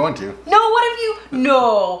 You weren't going to. No, what if you...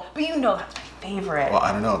 No. But you know that's my favorite. Well,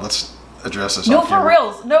 I don't know. Let's address this No, off for camera.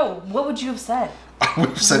 reals. No. What would you have said? I would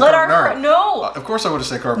have said Let carbonara. No. Of course I would have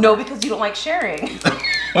said carbonara. No, because you don't like sharing.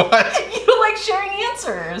 What? You don't like sharing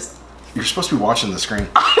answers. You're supposed to be watching the screen.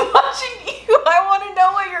 I'm watching you. I want to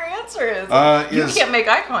know what your answer is. You can't make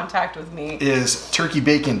eye contact with me. Is turkey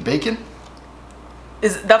bacon bacon?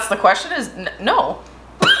 That's the question? No.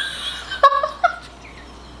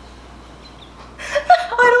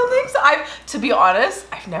 I don't think so. To be honest,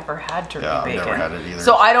 I've never had turkey bacon. I've never had it either.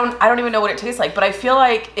 So I don't even know what it tastes like, but I feel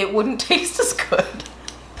like it wouldn't taste as good.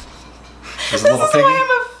 This is why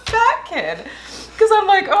I'm a fat kid. Because I'm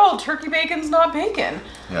like, oh, turkey bacon's not bacon.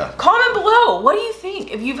 Yeah. Comment below. What do you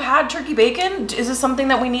think? If you've had turkey bacon, is this something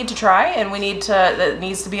that we need to try and that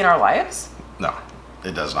needs to be in our lives? No,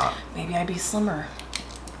 it does not. Maybe I'd be slimmer.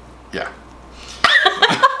 Yeah.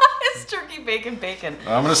 It's turkey bacon.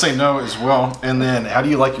 I'm going to say no as well. And then, how do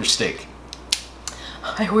you like your steak?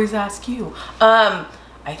 I always ask you. I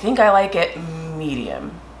think I like it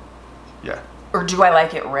medium. Yeah. Or do I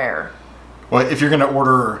like it rare? Well, if you're going to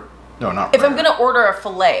order... No, not If rare. I'm going to order a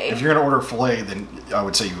filet. If you're going to order a filet, then I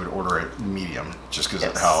would say you would order it medium, just because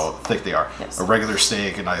of how thick they are. Yes. A regular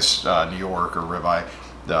steak, a nice New York or ribeye,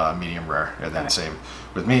 medium rare. And then same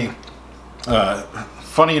with me.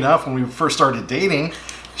 Funny enough, when we first started dating,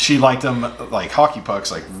 she liked them like hockey pucks,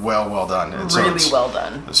 like well done. And really well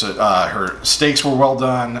done. So her steaks were well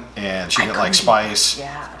done, and she didn't like spice.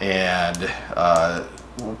 Yeah. And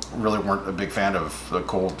really weren't a big fan of the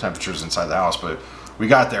cold temperatures inside the house, but we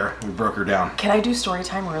got there. We broke her down. Can I do story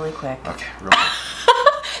time really quick? Okay, real quick.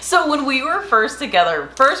 So when we were first together,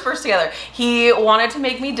 he wanted to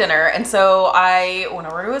make me dinner, and so I went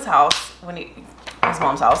over to his house, his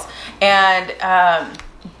mom's house, and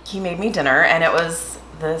he made me dinner, and it was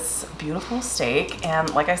this beautiful steak. And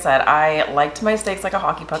like I said, I liked my steaks like a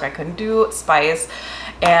hockey puck. I couldn't do spice,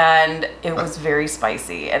 and it was very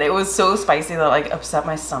spicy, and it was so spicy that like upset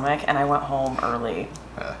my stomach, and I went home early.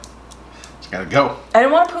 Just gotta go. I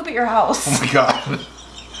didn't want to poop at your house. Oh my god.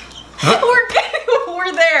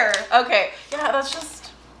 We're there. Okay, yeah,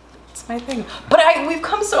 it's my thing. But we've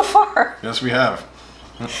come so far. Yes, we have.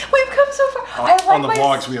 We've come so far. On the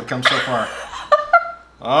vlogs, we have come so far.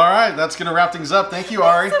 All right, that's gonna wrap things up. Thank you,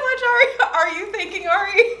 Ari. Thanks so much, Ari. Are you thanking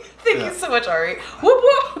Ari? Thank you so much, Ari. Whoop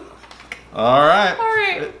whoop. All right. All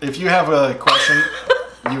right. If you have a question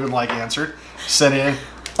you would like answered, send in.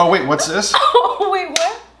 Oh wait, what's this? Oh wait,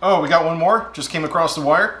 what? Oh, we got one more. Just came across the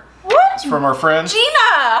wire. What? It's from our friend Gina.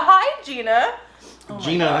 Hi, Gina. Oh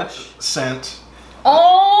Gina sent.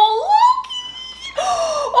 Oh, Loki.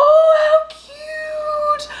 Oh, how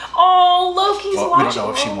cute. Oh, Loki's watching. We don't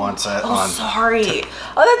know if she wants that on. Sorry.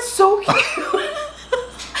 Oh, that's so cute.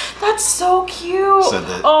 That's so cute. Said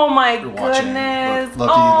that oh my goodness.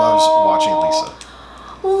 Loki loves watching Lisa.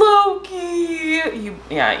 Loki.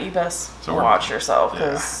 You best watch yourself,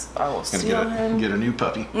 because I will steal him. Get a new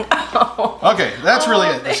puppy. Okay, that's really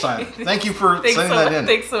it this time. Thank you for sending that in.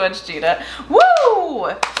 Thanks so much, Gina.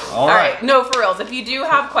 Woo! All right. No, for reals. If you do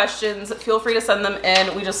have questions, feel free to send them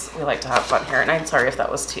in. We like to have fun here, and I'm sorry if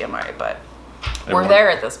that was TMI, but we're there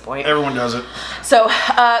at this point. Everyone does it. So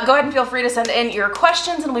go ahead and feel free to send in your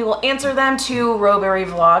questions, and we will answer them to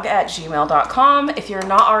RowberryVlog@gmail.com. If you're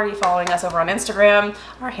not already following us over on Instagram,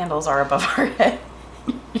 our handles are above our head.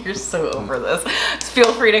 You're so over this. Just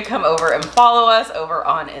feel free to come over and follow us over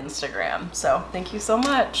on Instagram. So thank you so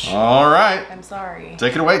much. All right. I'm sorry.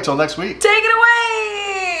 Take it away till next week. Take it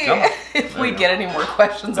away! Come on. If we get any more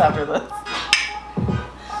questions after this.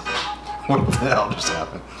 What the hell just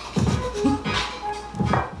happened?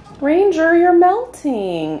 Ranger, you're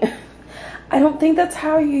melting. I don't think that's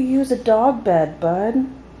how you use a dog bed, bud.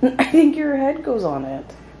 I think your head goes on it.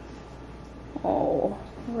 Oh,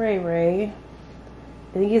 Ray.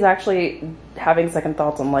 I think he's actually having second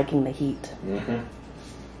thoughts on liking the heat.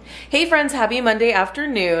 Hey friends, happy Monday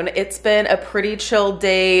afternoon. It's been a pretty chill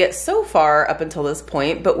day so far up until this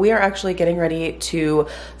point, but we are actually getting ready to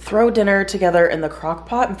throw dinner together in the crock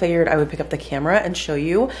pot, and figured I would pick up the camera and show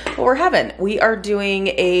you what we're having. We are doing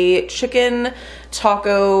a chicken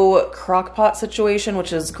taco crock pot situation,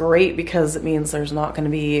 which is great because it means there's not going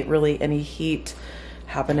to be really any heat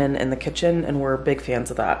happening in the kitchen, and we're big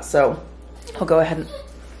fans of that. So I'll go ahead and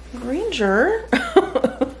Ranger.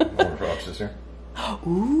 More for ups here.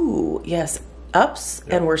 Ooh, yes, ups,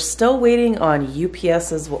 yep. And we're still waiting on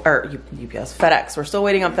UPS's or UPS FedEx. We're still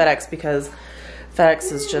waiting on FedEx because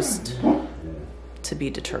FedEx is just to be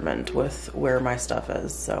determined with where my stuff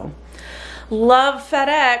is. So love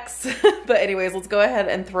FedEx. But anyways, let's go ahead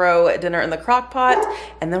and throw dinner in the crock pot,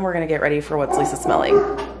 and then we're gonna get ready for what's Lisa smelling.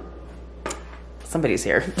 Somebody's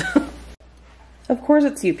here. Of course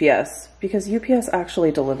it's UPS, because UPS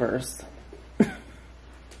actually delivers.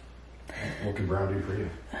 What can Brown do for you?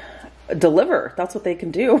 Deliver. That's what they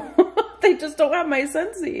can do. They just don't have my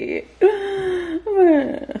Scentsy.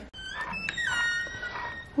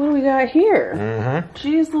 What do we got here?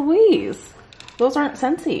 Jeez Louise. Those aren't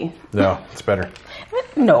Scentsy. No, it's better.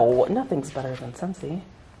 No, nothing's better than Scentsy.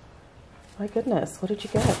 My goodness, what did you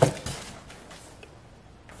get?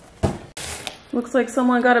 Looks like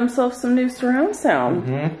someone got himself some new surround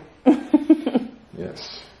sound.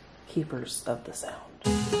 Yes. Keepers of the sound.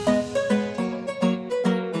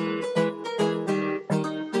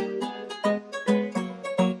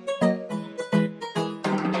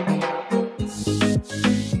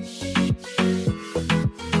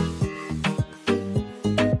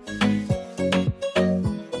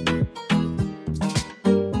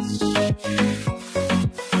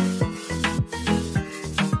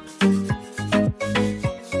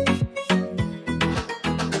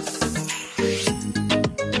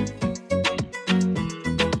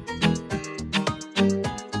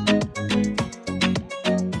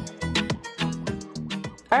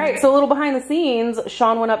 So a little behind the scenes,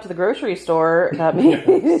 Sean went up to the grocery store. Got me.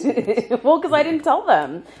 Well, because I didn't tell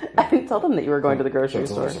them. I didn't tell them that you were going to the grocery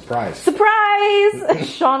store. Surprise. Surprise!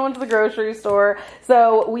 Sean went to the grocery store.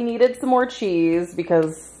 So we needed some more cheese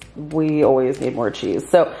because we always need more cheese.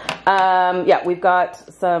 So yeah, we've got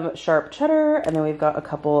some sharp cheddar, and then we've got a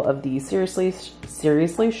couple of the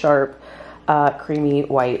seriously sharp creamy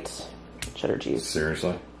white cheddar cheese.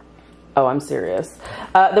 Seriously? Oh, I'm serious.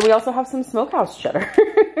 Then we also have some smokehouse cheddar.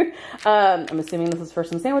 I'm assuming this is for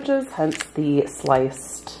some sandwiches, hence the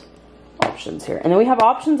sliced options here. And then we have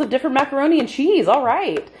options of different macaroni and cheese. All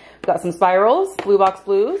right. We've got some spirals, Blue Box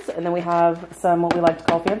Blues, and then we have some what we like to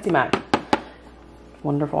call Fancy Mac.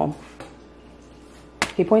 Wonderful.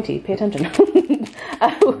 Hey, Pointy, pay attention.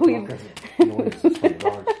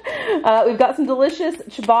 We've got some delicious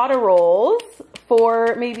ciabatta rolls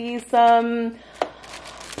for maybe some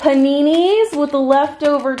paninis with the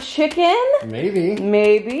leftover chicken.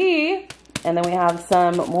 Maybe. And then we have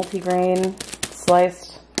some multigrain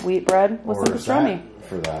sliced wheat bread with some pastrami.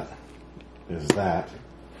 For that. Is that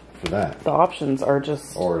for that? The options are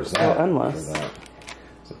just or is so that endless. For that?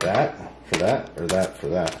 Is it that for that or that for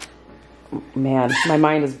that? Man, my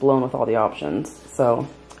mind is blown with all the options. So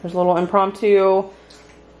there's a little impromptu,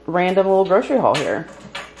 random little grocery haul here.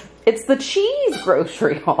 It's the cheese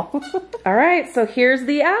grocery haul. All right, so here's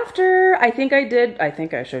the after. I think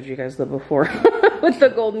I showed you guys the before with the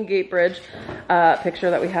Golden Gate Bridge picture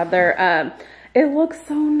that we had there. It looks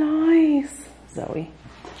so nice. Zoe.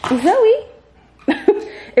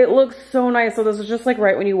 It looks so nice. So this is just like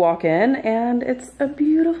right when you walk in, and it's a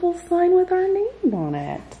beautiful sign with our name on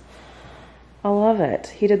it. I love it.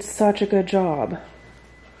 He did such a good job.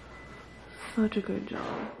 Such a good job.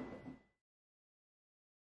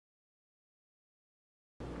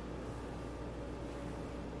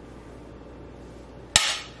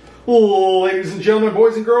 Ladies and gentlemen,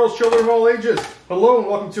 boys and girls, children of all ages, hello and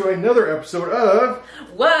welcome to another episode of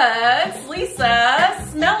What's Lisa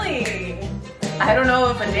Smelling? I don't know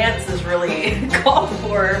if a dance is really called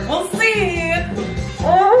for. We'll see.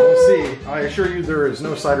 We'll see. I assure you there is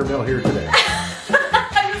no cider mill here today.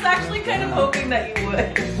 I was actually kind of hoping that you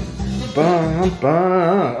would.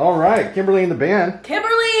 All right, Kimberly in the band.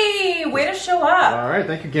 Kimberly, way to show up. All right,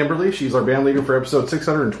 thank you, Kimberly. She's our band leader for episode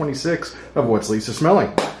 626 of What's Lisa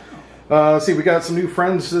Smelling. Let's see, we got some new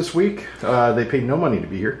friends this week. They paid no money to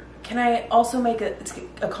be here. Can I also make a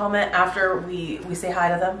comment after we say hi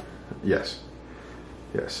to them? Yes.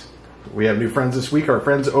 Yes. We have new friends this week. Our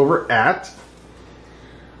friends over at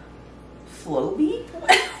Floby?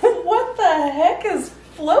 What the heck is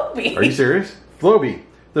Floby? Are you serious? Floby,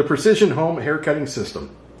 the precision home hair cutting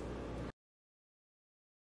system.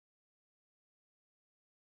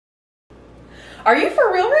 Are you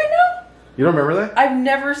for real right now? You don't remember that? I've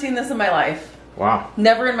never seen this in my life. Wow.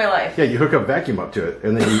 Never in my life. Yeah, you hook a vacuum up to it,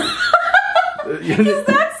 and then you... Because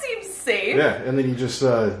that seems safe. Yeah, and then you just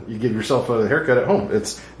you give yourself a haircut at home.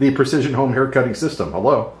 It's the precision home hair cutting system.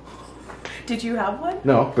 Hello. Did you have one?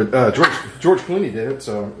 No, but George Clooney did it,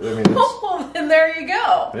 so I mean. It's... Well, then there you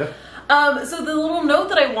go. Yeah. So the little note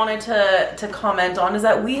that I wanted to comment on is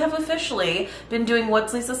that we have officially been doing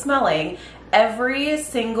What's Lisa Smelling every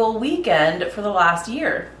single weekend for the last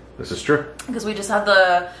year. This is true. Because we just had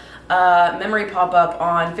the memory pop up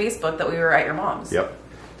on Facebook that we were at your mom's. Yep.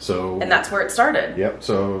 So. And that's where it started. Yep.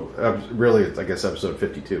 So really, it's, I guess, episode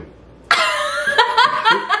 52.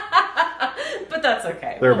 But that's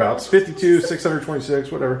okay. Thereabouts. 52,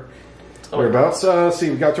 626, whatever. Totally. Thereabouts. See,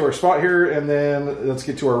 we got to our spot here, and then let's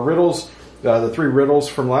get to our riddles. The 3 riddles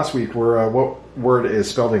from last week were what word is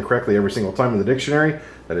spelled incorrectly every single time in the dictionary.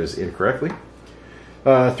 That is incorrectly.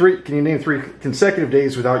 3. Can you name 3 consecutive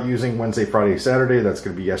days without using Wednesday, Friday, Saturday? That's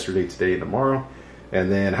going to be yesterday, today, and tomorrow.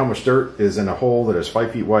 And then how much dirt is in a hole that is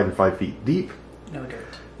 5 feet wide and 5 feet deep? No dirt.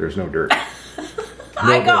 There's no dirt.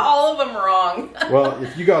 I got all of them wrong. Well,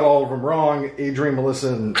 if you got all of them wrong, Adrienne,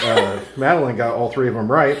 Melissa, and Madeline got all 3 of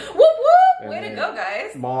them right. Whoop whoop! Way to go,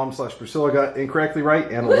 guys. Mom/Priscilla got incorrectly right,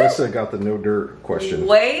 and Alyssa got the no dirt question.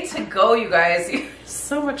 Way to go, you guys. You're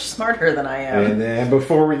so much smarter than I am. And then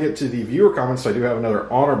before we get to the viewer comments, I do have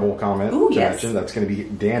another honorable comment to mention. That's going to be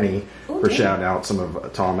Danny for shouting out some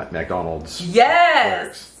of Tom McDonald's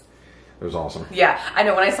lyrics. It was awesome. Yeah, I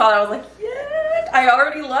know. When I saw that, I was like, yeah. I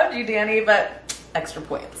already loved you, Danny, but extra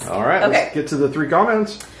points. All right, let's get to the 3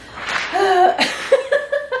 comments.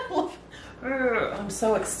 I'm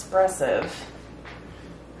so expressive.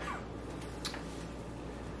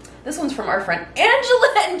 This one's from our friend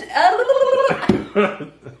Angela and Angelica.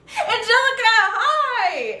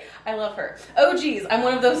 Hi, I love her. Oh geez, I'm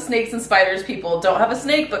one of those snakes and spiders people. Don't have a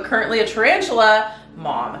snake, but currently a tarantula.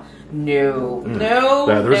 Mom, no.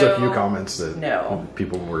 Yeah, there's a few comments that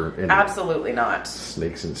people were in. Absolutely not.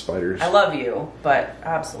 Snakes and spiders. I love you, but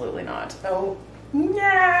absolutely not. Oh,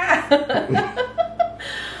 yeah.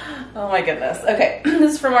 Oh my goodness. Okay,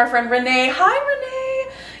 this is from our friend Renee. Hi,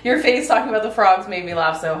 Renee. Your face talking about the frogs made me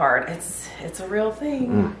laugh so hard. It's a real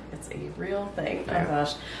thing. It's a real thing. Oh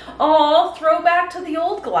gosh. Oh, throwback to the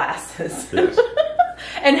old glasses. Yes.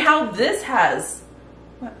 And how this has.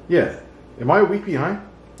 What? Yeah. Am I a week behind?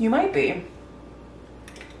 You might be.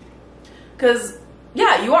 Because,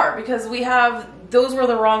 yeah, you are. Because those were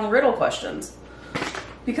the wrong riddle questions.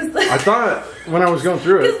 Because I thought when I was going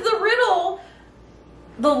through it. Because the riddle,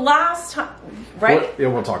 the last time, right?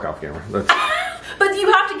 We'll talk off camera. But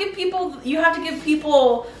you have to give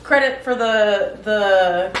people credit for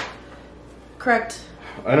the correct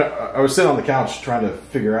I was sitting on the couch trying to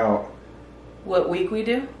figure out what week we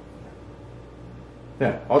do.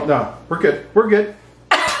 Yeah. Oh no, we're good. We're good.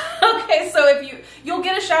 Okay, so if you'll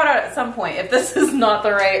get a shout out at some point if this is not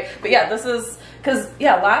the right. But yeah, this is because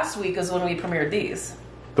last week is when we premiered these.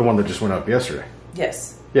 The one that just went up yesterday.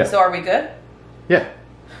 Yes. Yeah. So are we good? Yeah.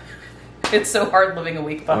 It's so hard living a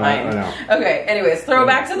week behind. I know. Okay. Anyways, throw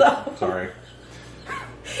back to the. Sorry.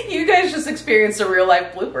 You guys just experienced a real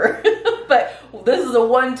life blooper, but this is a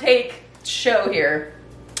one take show here.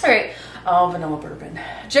 All right. Oh, vanilla bourbon.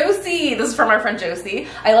 Josie, this is from our friend Josie.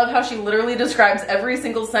 I love how she literally describes every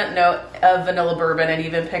single scent note of vanilla bourbon and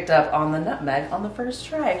even picked up on the nutmeg on the first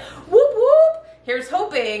try. Whoop whoop. Here's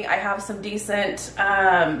hoping I have some decent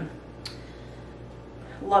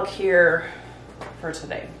luck here for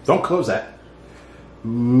today. Don't close that.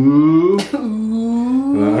 Ooh.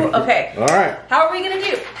 Ooh. Okay. All right. How are we gonna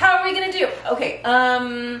do? How are we gonna do? Okay.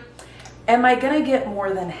 Am I gonna get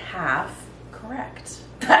more than half correct?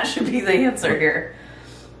 That should be the answer here.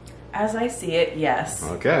 As I see it, yes.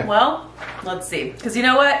 Okay. Well, let's see. Because you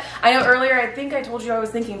know what? I know earlier, I think I told you I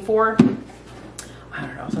was thinking 4. I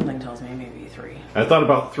don't know. Something tells me maybe 3. I thought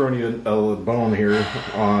about throwing you a bone here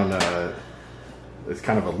on it's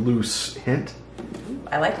kind of a loose hint. Ooh,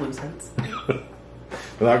 I like loose hints.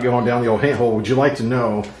 Without going down the old hint hole, would you like to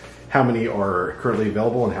know how many are currently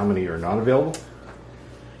available and how many are not available?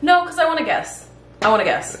 No, because I want to guess. I want to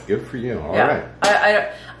guess. Good for you. All right.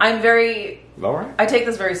 I'm very... All right. I take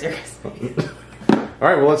this very seriously. All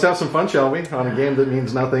right, well, let's have some fun, shall we? On a game that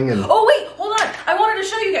means nothing. And oh, wait, hold on. I wanted to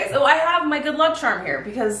show you guys. Oh, I have my good luck charm here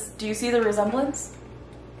because do you see the resemblance?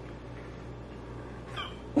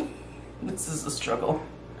 This is a struggle.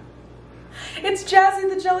 It's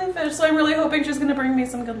Jazzy the jellyfish, so I'm really hoping she's going to bring me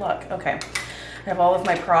some good luck. Okay. I have all of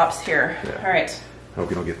my props here. Yeah. All right. Hope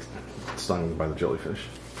you don't get stung by the jellyfish.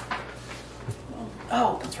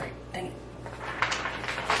 Oh, that's right. Dang it.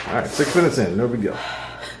 All right, 6 minutes in. No big deal.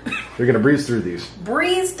 You're going to breeze through these.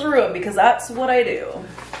 Breeze through them because that's what I do.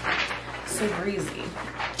 So breezy.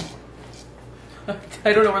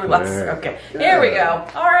 I don't know where the glasses are. Okay. Good. Here we go.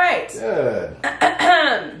 All right. Good.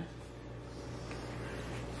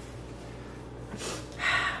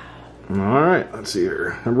 All right, let's see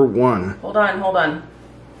here. Number 1. Hold on, hold on.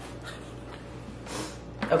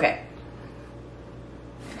 Okay.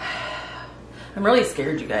 I'm really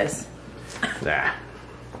scared, you guys. Nah.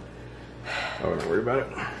 I wouldn't worry about it.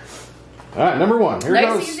 All right, number 1. Here nice,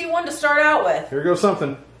 goes. easy one to start out with. Here goes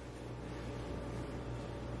something.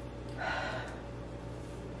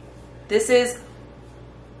 This is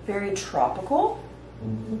very tropical.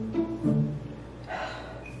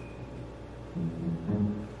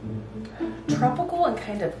 Tropical and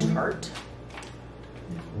kind of tart.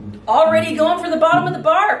 Already going for the bottom of the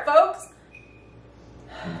bar, folks.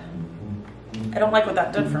 I don't like what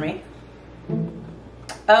that did for me.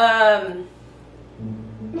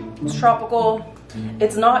 It's tropical.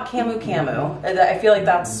 It's not camu. I feel like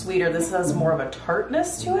that's sweeter. This has more of a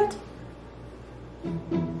tartness to it.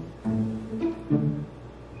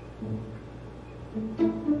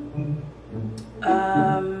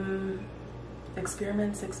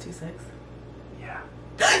 Experiment 626. Yeah.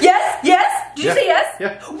 Yes, yes. Did you say yes?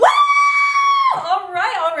 Yeah. Wow! All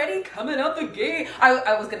right, already coming out the gate.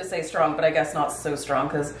 I was gonna say strong, but I guess not so strong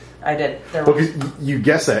because I did. There Well, you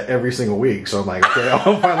guess that every single week, so I'm like, okay,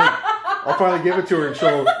 I'll finally give it to her, and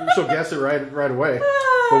she'll guess it right away.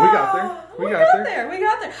 But we got there. We got there. We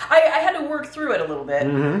got there. I had to work through it a little bit.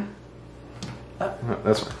 Mm-hmm.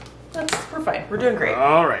 That's fine. We're fine. We're doing great.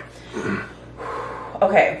 All right.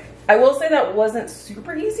 Okay. I will say that wasn't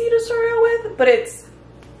super easy to start out with, but it's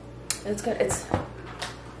good. It's good.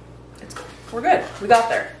 We're good. We got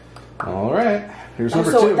there. All right. Here's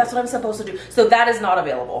number so 2. That's what I'm supposed to do. So that is not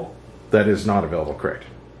available. That is not available, correct.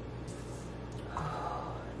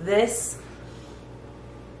 This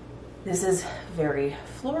is very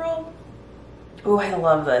floral. Oh, I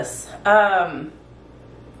love this. I'm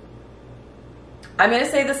going to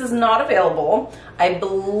say this is not available. I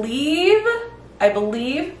believe,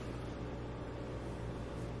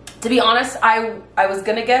 to be honest, I was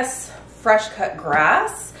going to guess fresh cut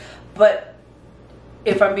grass, but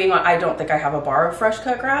if I'm being honest, I don't think I have a bar of fresh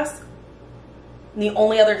cut grass. And the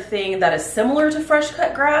only other thing that is similar to fresh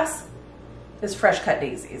cut grass is fresh cut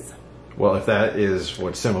daisies. Well, if that is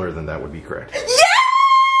what's similar, then that would be correct. Yeah!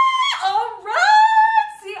 All right!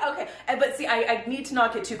 See, okay. But see, I need to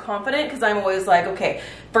not get too confident because I'm always like, okay,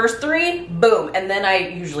 first 3, boom, and then I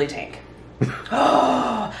usually tank.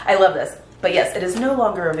 Oh, I love this. But yes, it is no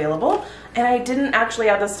longer available, and I didn't actually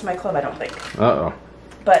add this to my club, I don't think. Uh-oh.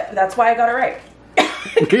 But that's why I got it right.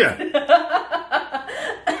 Yeah.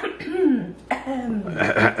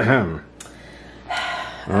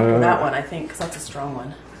 That one, I think, because that's a strong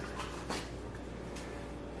one.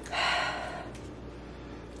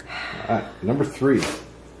 All right, number 3.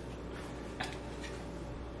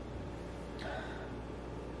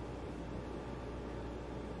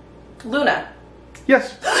 Luna.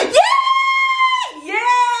 Yes. Yeah!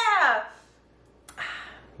 Yeah!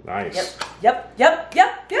 Nice. Yep.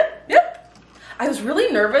 I was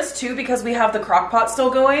really nervous too because we have the crock pot still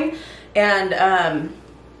going, and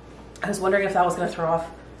I was wondering if that was going to throw off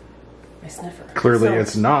my sniffer. Clearly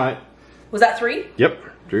it's not. Was that 3? Yep,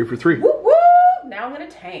 3 for 3. Woo woo! Now I'm going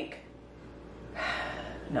to tank.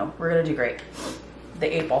 No, we're going to do great. The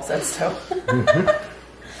 8-ball said so.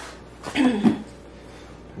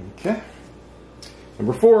 Okay.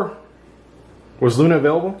 Number 4. Was Luna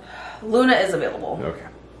available? Luna is available. Okay.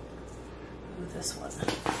 Ooh, this one.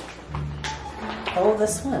 Oh,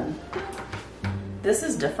 this one. This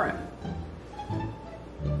is different.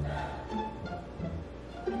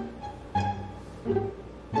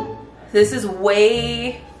 This is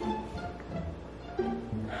way...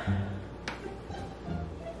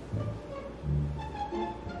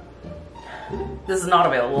 This is not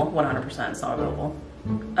available. 100% it's not available.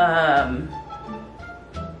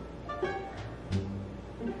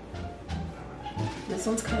 This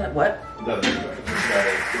one's kind of... What?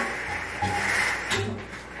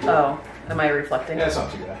 Oh, am I reflecting? Yeah, it's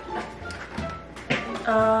not too bad.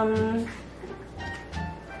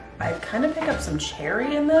 I kind of pick up some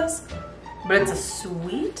cherry in this, but it's a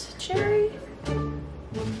sweet cherry.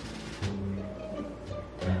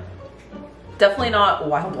 Definitely not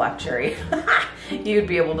wild black cherry. You'd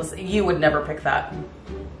be able to see, you would never pick that.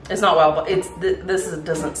 It's not wild black.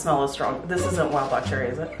 Doesn't smell as strong. This isn't wild black cherry,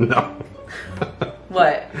 is it? No.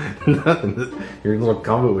 What? Nothing. You're in a little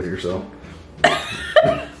combo with yourself.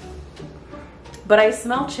 But I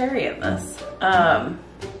smell cherry in this.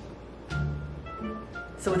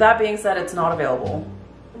 So with that being said, it's not available.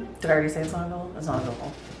 Did I already say it's not available? It's not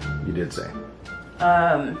available. You did say.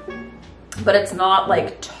 But it's not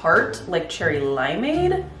like tart, like cherry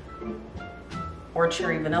limeade or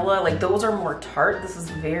cherry vanilla. Like those are more tart. This is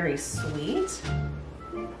very sweet.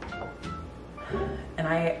 And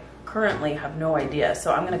I currently have no idea,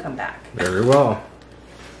 so I'm gonna come back. Very well.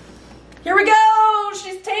 Here we go!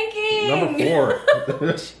 She's tanking! Number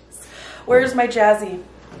 4. Where's my Jazzy?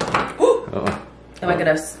 Uh-oh. Am I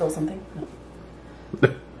gonna spill something? No.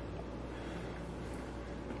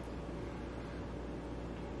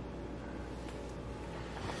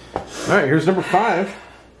 All right, here's number 5.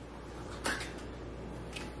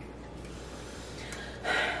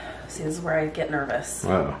 See, this is where I get nervous.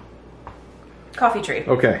 Wow. Coffee tree.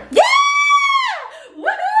 Okay. Yeah!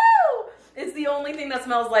 Woohoo! It's the only thing that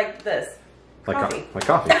smells like this. Like coffee. Like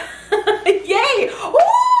coffee. Yay! Oh,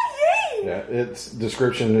 yay! Yeah, its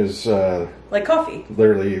description is like coffee.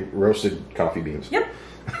 Literally roasted coffee beans. Yep.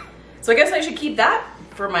 So I guess I should keep that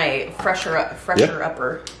for my fresher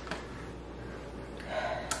upper.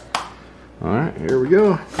 All right, here we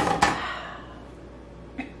go.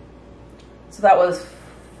 So that was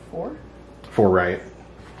 4? 4 right.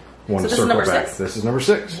 One So this is circle number back. 6? This is number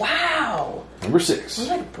 6. Wow. Number 6. We're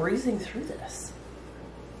like breezing through this.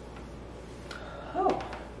 Oh.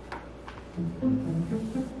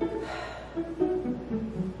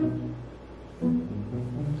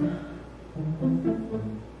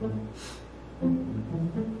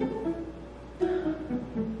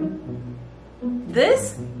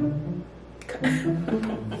 This?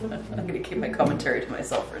 I'm gonna keep my commentary to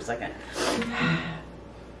myself for a second.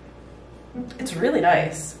 It's really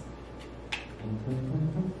nice.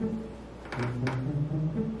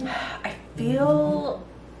 I feel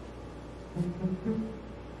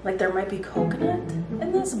like there might be coconut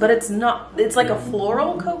in this, but it's not. It's like a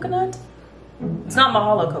floral coconut. It's not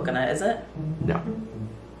mahalo coconut, is it? No.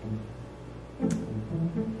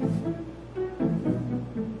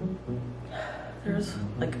 There's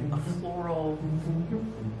like a floral.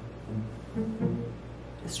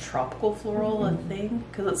 Is tropical floral a thing?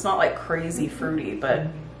 Because it's not like crazy fruity, but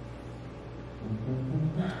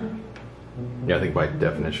Yeah, I think by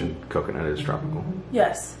definition, coconut is tropical.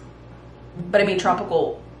 yes. But I mean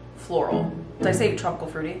tropical floral. Did I say tropical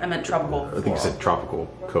fruity? I meant tropical floral. I think you said tropical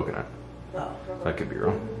coconut. Oh. I could be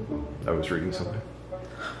wrong. I was reading something.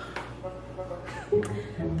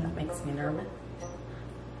 That makes me nervous.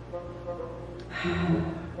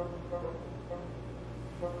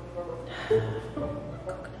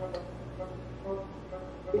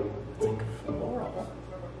 It's like floral.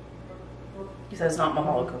 You said it's not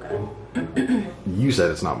mahalo coconut. You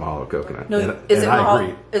said it's not mahalo coconut. No, and, is it I mahalo?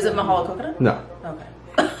 agree. Is it mahalo coconut? No. Okay.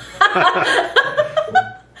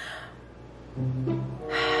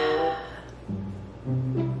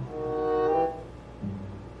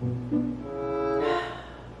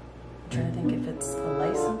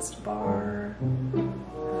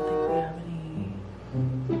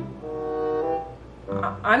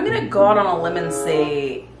 I'm gonna go out on a limb and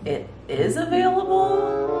say it is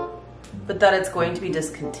available, but that it's going to be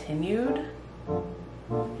discontinued.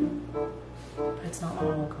 But it's not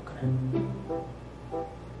normal coconut.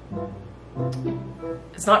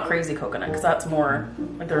 It's not crazy coconut, because that's more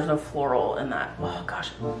like there's no floral in that. Oh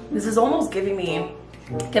gosh, this is almost giving me.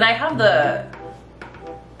 Can I have the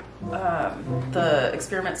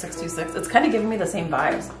Experiment 626? It's kind of giving me the same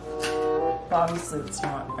vibes. But obviously it's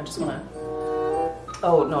not. I just want to.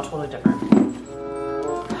 Oh no, totally different.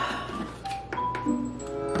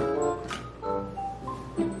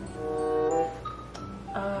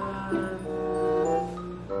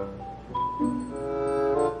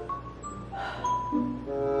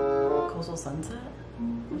 Coastal Sunset?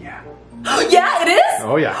 Yeah. Yeah, it is?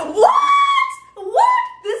 Oh yeah. What?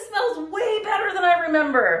 This smells way better than I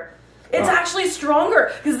remember. It's actually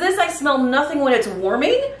stronger, because this I smell nothing when it's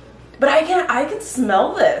warming, but I can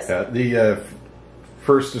smell this. The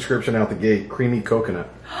first description out the gate, creamy coconut.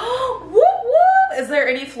 Whoop whoop! Is there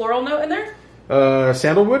any floral note in there?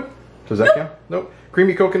 Sandalwood? Does that count? Nope.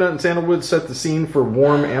 Creamy coconut and sandalwood set the scene for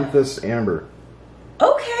warm amethyst amber.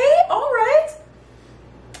 Okay, alright.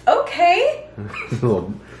 Okay.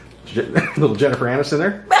 little Jennifer Aniston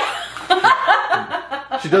there.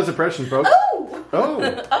 She does impression, folks. Oh! Oh!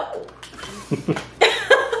 Oh!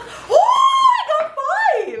 Oh, I got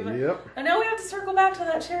 5! Yep. And now we have to circle back to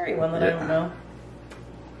that cherry one that I don't know.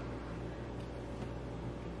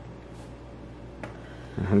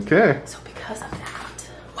 Okay. So because of that,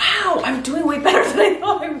 wow, I'm doing way better than I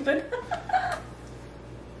thought I would.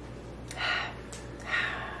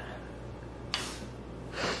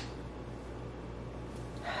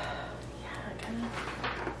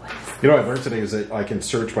 You know what I learned today is that I can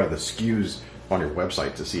search by the SKUs on your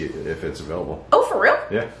website to see if it's available. Oh, for real?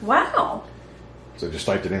 Yeah. Wow. So I just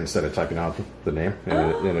typed it in instead of typing out the name,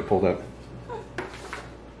 and it pulled up.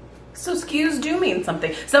 So SKUs do mean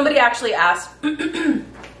something. Somebody actually asked, I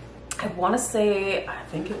want to say, I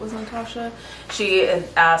think it was Natasha. She had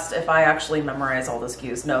asked if I actually memorize all the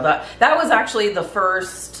SKUs. No, that was actually the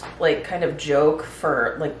first like kind of joke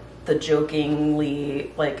for like the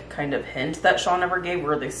jokingly like kind of hint that Sean ever gave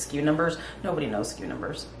were the SKU numbers. Nobody knows SKU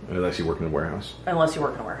numbers. Unless you work in a warehouse. Unless you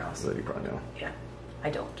work in a warehouse. Then you probably know. Yeah, I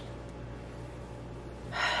don't.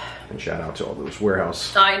 And shout out to all those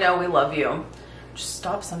warehouse. I know, we love you. Just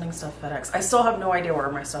stop sending stuff FedEx. I still have no idea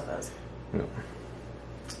where my stuff is. Yeah.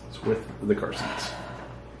 It's with the car seats.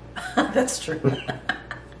 That's true.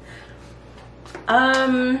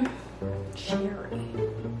 Cherry.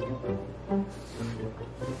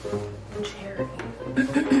 Cherry.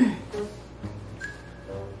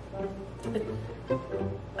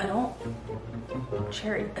 I don't.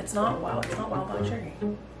 Cherry. It's not wild. It's not wild black cherry.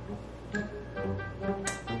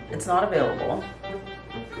 It's not available.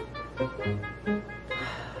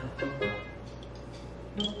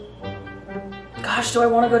 Gosh, do I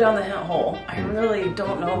want to go down the hint hole? I really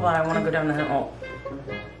don't know if I want to go down the hint hole.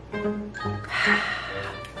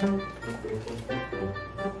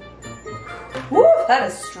 Woo, that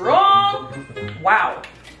is strong. Wow.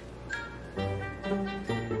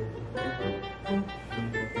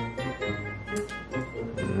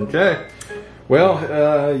 Okay.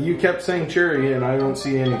 Well, you kept saying cherry, and I don't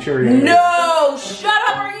see any cherry in there. No! Shut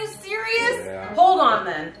up! Are you serious? Yeah. Hold on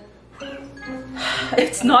then.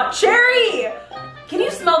 It's not cherry! Can you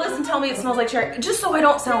smell this and tell me it smells like cherry? Just so I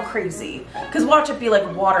don't sound crazy. Because watch it be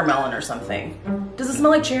like watermelon or something. Does it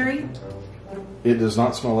smell like cherry? It does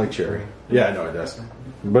not smell like cherry. Yeah, I know it does.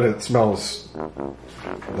 But it smells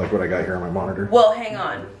like what I got here on my monitor. Well, hang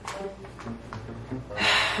on.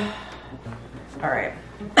 Alright.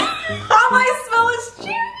 All I smell is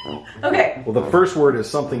cherry! Okay. Well, the first word is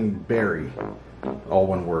something berry. All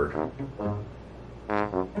one word.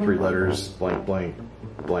 3 letters, blank, blank,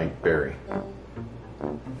 blank, berry.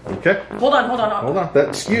 Okay. Hold on. Hold on. That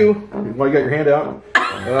SKU, while you got your hand out,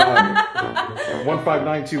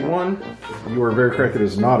 15921, you are very correct, it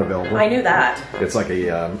is not available. I knew that. It's like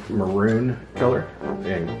a maroon color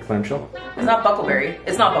and clamshell. It's not buckleberry.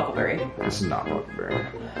 It's not buckleberry. This is not buckleberry.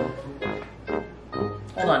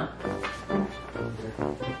 Hold on.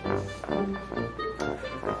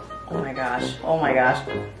 Oh my gosh.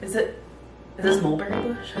 Is this mulberry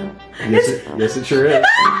bush? Yes, it sure is.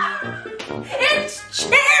 It's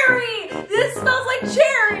cherry! This smells like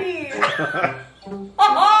cherry!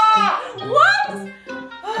 What?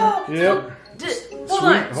 Yep. Hold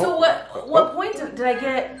on. So what point did I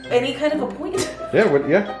get any kind of a point?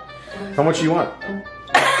 Yeah. How much do you want?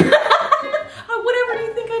 Whatever do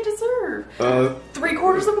you think I deserve?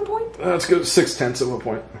 3/4 of a point? Let's go 6/10 of a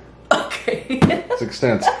point. Okay.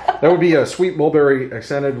 6/10. That would be a sweet mulberry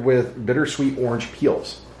accented with bittersweet orange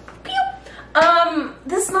peels.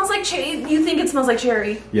 This smells like cherry. You think it smells like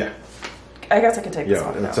cherry? Yeah. I guess I could take this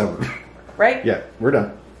off now. Right? Yeah, we're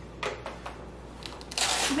done.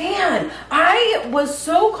 Man, I was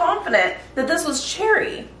so confident that this was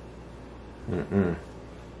cherry.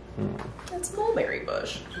 It's mulberry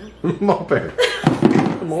bush. Mulberry.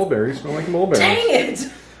 Mulberries smell like mulberries. Dang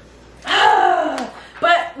it!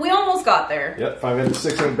 But we almost got there. Yep, 5 minutes,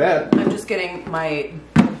 6 ain't bad. I'm just getting my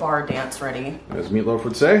bar dance ready. As Meatloaf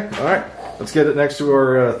would say. All right, let's get it next to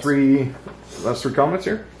our last three comments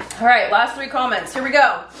here. All right, last 3 comments. Here we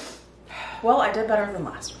go. Well, I did better than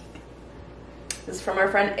last week. This is from our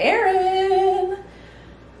friend Erin.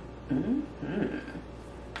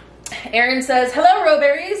 Erin says, hello,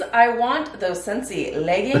 Rowberries. I want those Scentsy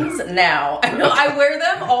leggings now. I know I wear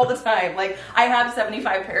them all the time. Like, I have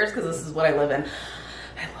 75 pairs because this is what I live in.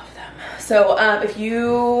 I love them. So if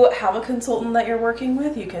you have a consultant that you're working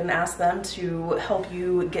with, you can ask them to help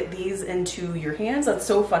you get these into your hands. That's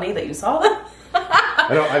so funny that you saw them.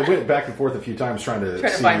 I know, I went back and forth a few times trying to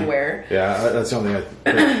find where. Yeah, that's the only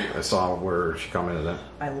thing I saw where she commented that.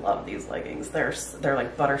 I love these leggings. They're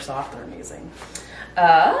like butter soft. They're amazing.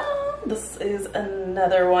 This is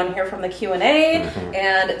another one here from the Q&A,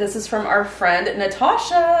 and this is from our friend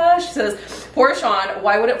Natasha. She says, poor Sean,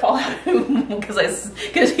 why would it fall out? Because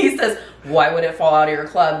he says, why would it fall out of your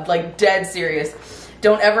club? Like, dead serious.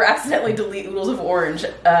 Don't ever accidentally delete oodles of orange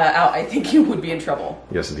out. I think you would be in trouble.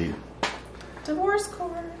 Yes, indeed. Divorce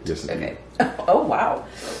court. Yes, indeed. Okay. Oh, wow.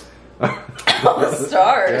 All the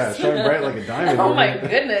stars. Yeah, shining bright like a diamond. Oh my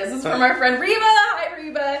goodness. This is from our friend Reba. Hi,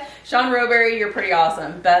 Reba. Sean Rowberry, you're pretty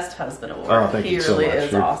awesome. Best husband award. Oh, thank you so much. He really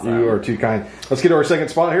is awesome. You are too kind. Let's get to our second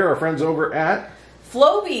spot here. Our friends over at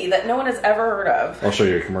Flowbee, that no one has ever heard of. I'll show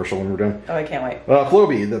you a commercial when we're done. Oh, I can't wait.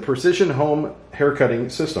 Flowbee, the precision home haircutting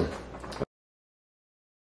system.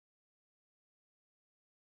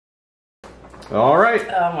 All right.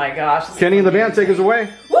 Oh my gosh. Kenny and the band, take us away.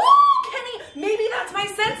 Woo! Kenny! Maybe that's my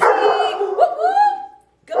Scentsy! Woo woo!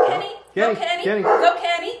 Go Kenny! Go Kenny! Kenny. Go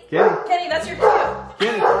Kenny! Kenny. Kenny, that's your cue!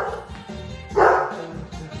 Kenny.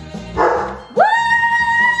 Woo!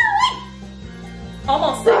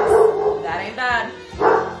 Almost 6. That ain't bad.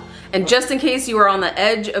 And just in case you were on the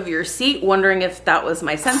edge of your seat wondering if that was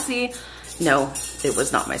my Scentsy, no, it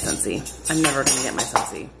was not my Scentsy. I'm never gonna get my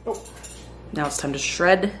Scentsy. Oh. Now it's time to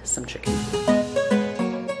shred some chicken.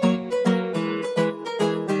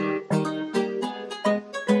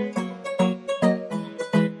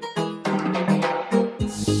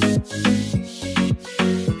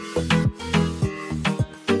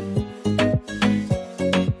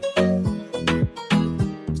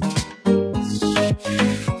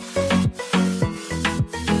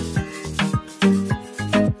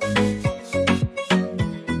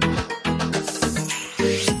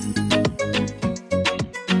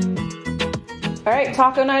 All right,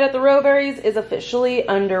 taco night at the Rowberries is officially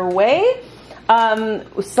underway.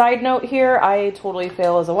 Side note here, I totally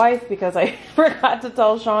fail as a wife because I forgot to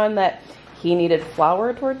tell Sean that he needed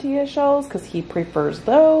flour tortilla shells because he prefers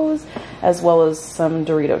those, as well as some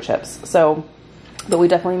Dorito chips. So, but we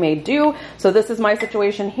definitely made do. So this is my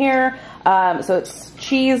situation here. So it's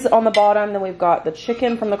cheese on the bottom, then we've got the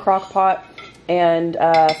chicken from the crock pot, and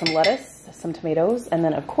some lettuce, some tomatoes, and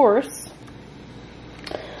then of course,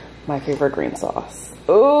 my favorite green sauce.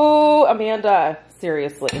 Oh, Amanda,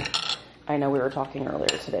 seriously. I know we were talking earlier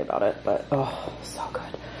today about it, but oh, so good.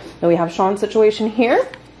 Then we have Sean's situation here.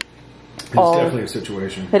 It's definitely a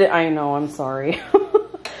situation. I know, I'm sorry.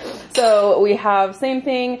 So we have same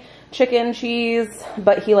thing, chicken, cheese,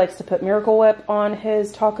 but he likes to put Miracle Whip on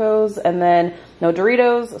his tacos, and then no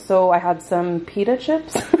Doritos, so I had some pita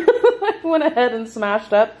chips. I went ahead and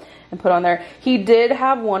smashed up and put on there. He did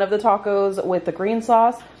have one of the tacos with the green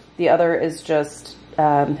sauce. The other is just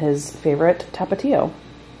his favorite tapatio.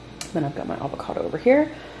 Then I've got my avocado over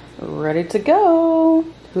here, ready to go.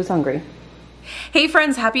 Who's hungry? Hey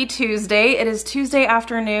friends, happy Tuesday. It is Tuesday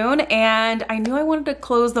afternoon, and I knew I wanted to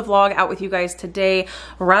close the vlog out with you guys today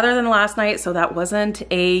rather than last night, so that wasn't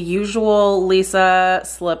a usual Lisa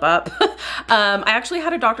slip up. I actually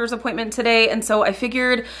had a doctor's appointment today, and so I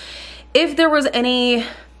figured if there was any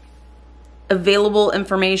available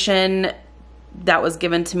information that was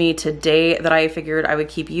given to me today that I figured I would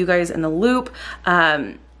keep you guys in the loop.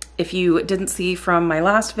 If you didn't see from my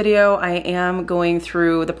last video, I am going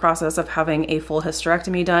through the process of having a full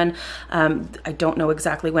hysterectomy done. I don't know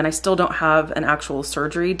exactly when. I still don't have an actual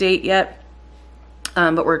surgery date yet.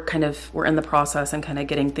 But we're in the process and kind of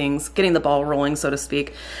getting the ball rolling, so to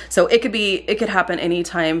speak. So it could happen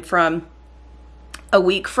anytime from a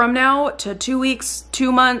week from now to 2 weeks,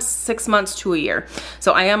 2 months, 6 months to a year.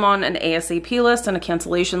 So I am on an ASAP list and a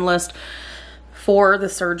cancellation list for the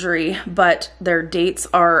surgery, but their dates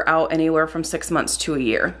are out anywhere from 6 months to a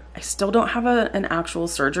year. I still don't have an actual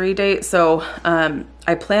surgery date. So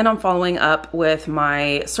I plan on following up with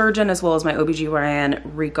my surgeon as well as my OBGYN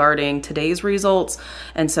regarding today's results.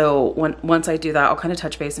 And so once I do that, I'll kind of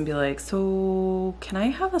touch base and be like, so can I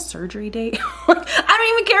have a surgery date? I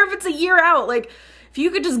don't even care if it's a year out. Like, if you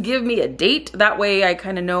could just give me a date, that way I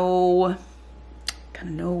kind of know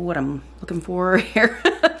what I'm looking for here.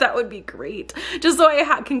 That would be great. Just so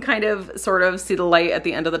I can kind of sort of see the light at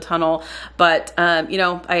the end of the tunnel. But, you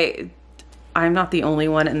know, I'm not the only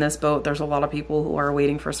one in this boat. There's a lot of people who are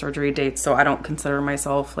waiting for surgery dates. So I don't consider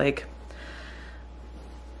myself like,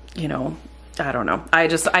 you know, I don't know.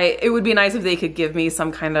 It would be nice if they could give me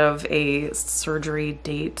some kind of a surgery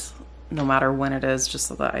date, no matter when it is, just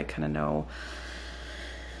so that I kind of know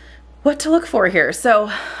what to look for here. So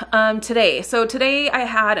today I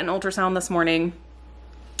had an ultrasound this morning,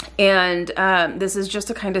 and this is just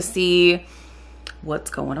to kind of see what's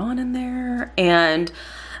going on in there, and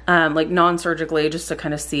like non-surgically, just to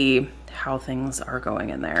kind of see how things are going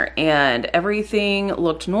in there. And everything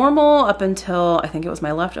looked normal up until I think it was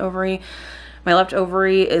my left ovary. My left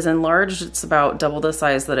ovary is enlarged. It's about double the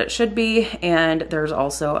size that it should be, and there's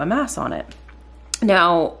also a mass on it.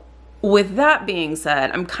 Now, with that being said,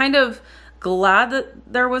 I'm kind of glad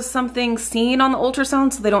that there was something seen on the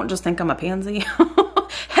ultrasound, so they don't just think I'm a pansy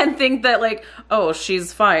and think that like, oh,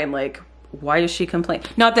 she's fine. Like, why is she complaining?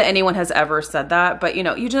 Not that anyone has ever said that, but you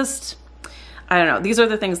know, I don't know. These are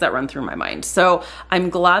the things that run through my mind. So I'm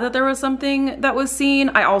glad that there was something that was seen.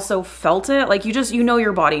 I also felt it. Like, you know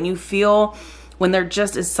your body and you feel when there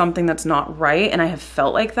just is something that's not right. And I have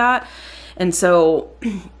felt like that. And so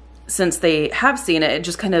since they have seen it, it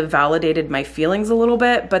just kind of validated my feelings a little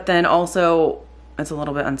bit, but then also it's a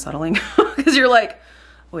little bit unsettling because you're like,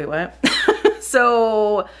 wait, what?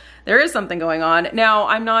 So there is something going on. Now,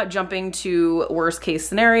 I'm not jumping to worst case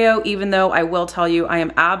scenario, even though I will tell you I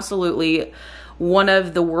am absolutely one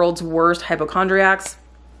of the world's worst hypochondriacs.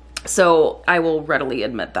 So I will readily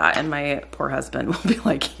admit that. And my poor husband will be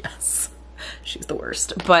like, yes, she's the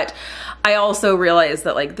worst. But I also realize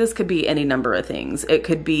that like this could be any number of things. It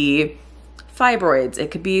could be fibroids,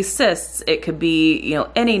 it could be cysts, it could be, you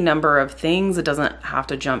know, any number of things. It doesn't have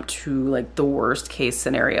to jump to like the worst case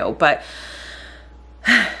scenario. But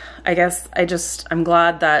I guess I'm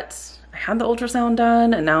glad that I had the ultrasound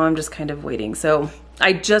done, and now I'm just kind of waiting. So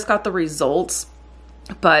I just got the results,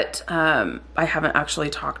 but I haven't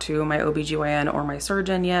actually talked to my OBGYN or my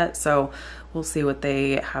surgeon yet. So we'll see what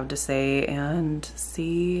they have to say and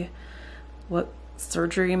see what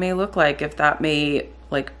surgery may look like, if that may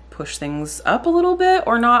like push things up a little bit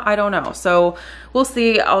or not. I don't know. So we'll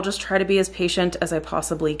see. I'll just try to be as patient as I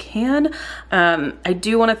possibly can. I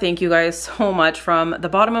do want to thank you guys so much from the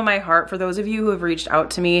bottom of my heart for those of you who have reached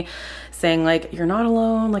out to me saying like, you're not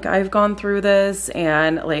alone. Like, I've gone through this,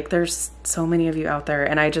 and like, there's so many of you out there,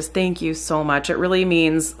 and I just thank you so much. It really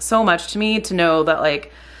means so much to me to know that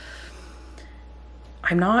like,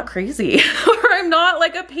 I'm not crazy or I'm not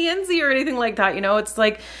like a pansy or anything like that. You know, it's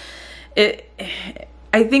like,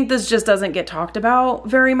 I think this just doesn't get talked about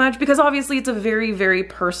very much because obviously it's a very, very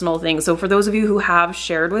personal thing. So for those of you who have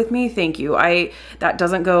shared with me, thank you. That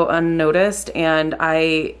doesn't go unnoticed, and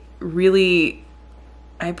I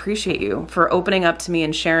appreciate you for opening up to me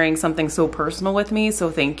and sharing something so personal with me.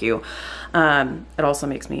 So thank you. It also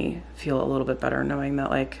makes me feel a little bit better knowing that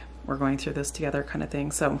like we're going through this together kind of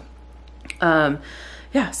thing. So,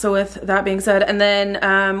 yeah, so with that being said, and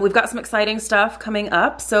then we've got some exciting stuff coming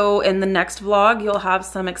up. So in the next vlog, you'll have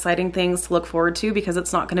some exciting things to look forward to because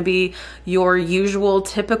it's not going to be your usual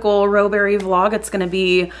typical Rowberry vlog. It's going to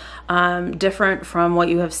be different from what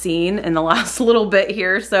you have seen in the last little bit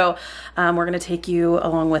here. So we're going to take you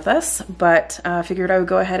along with us, but figured I would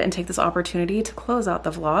go ahead and take this opportunity to close out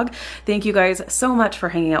the vlog. Thank you guys so much for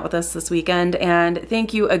hanging out with us this weekend. And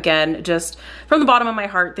thank you again, just from the bottom of my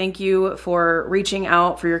heart. Thank you for reaching out,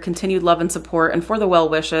 for your continued love and support, and for the well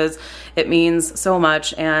wishes. It means so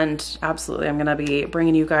much. And absolutely, I'm going to be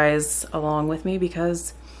bringing you guys along with me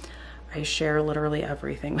because I share literally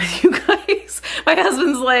everything with you guys. My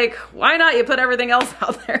husband's like, why not? You put everything else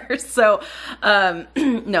out there. So,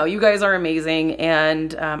 no, you guys are amazing.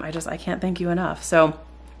 And I can't thank you enough. So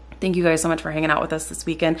thank you guys so much for hanging out with us this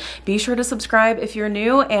weekend. Be sure to subscribe if you're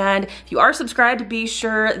new. And if you are subscribed, be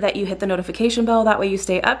sure that you hit the notification bell. That way you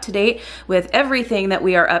stay up to date with everything that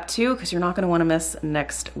we are up to, because you're not going to want to miss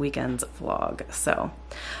next weekend's vlog. So, all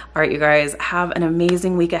right, you guys, have an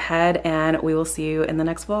amazing week ahead, and we will see you in the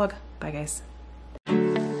next vlog. Bye, guys.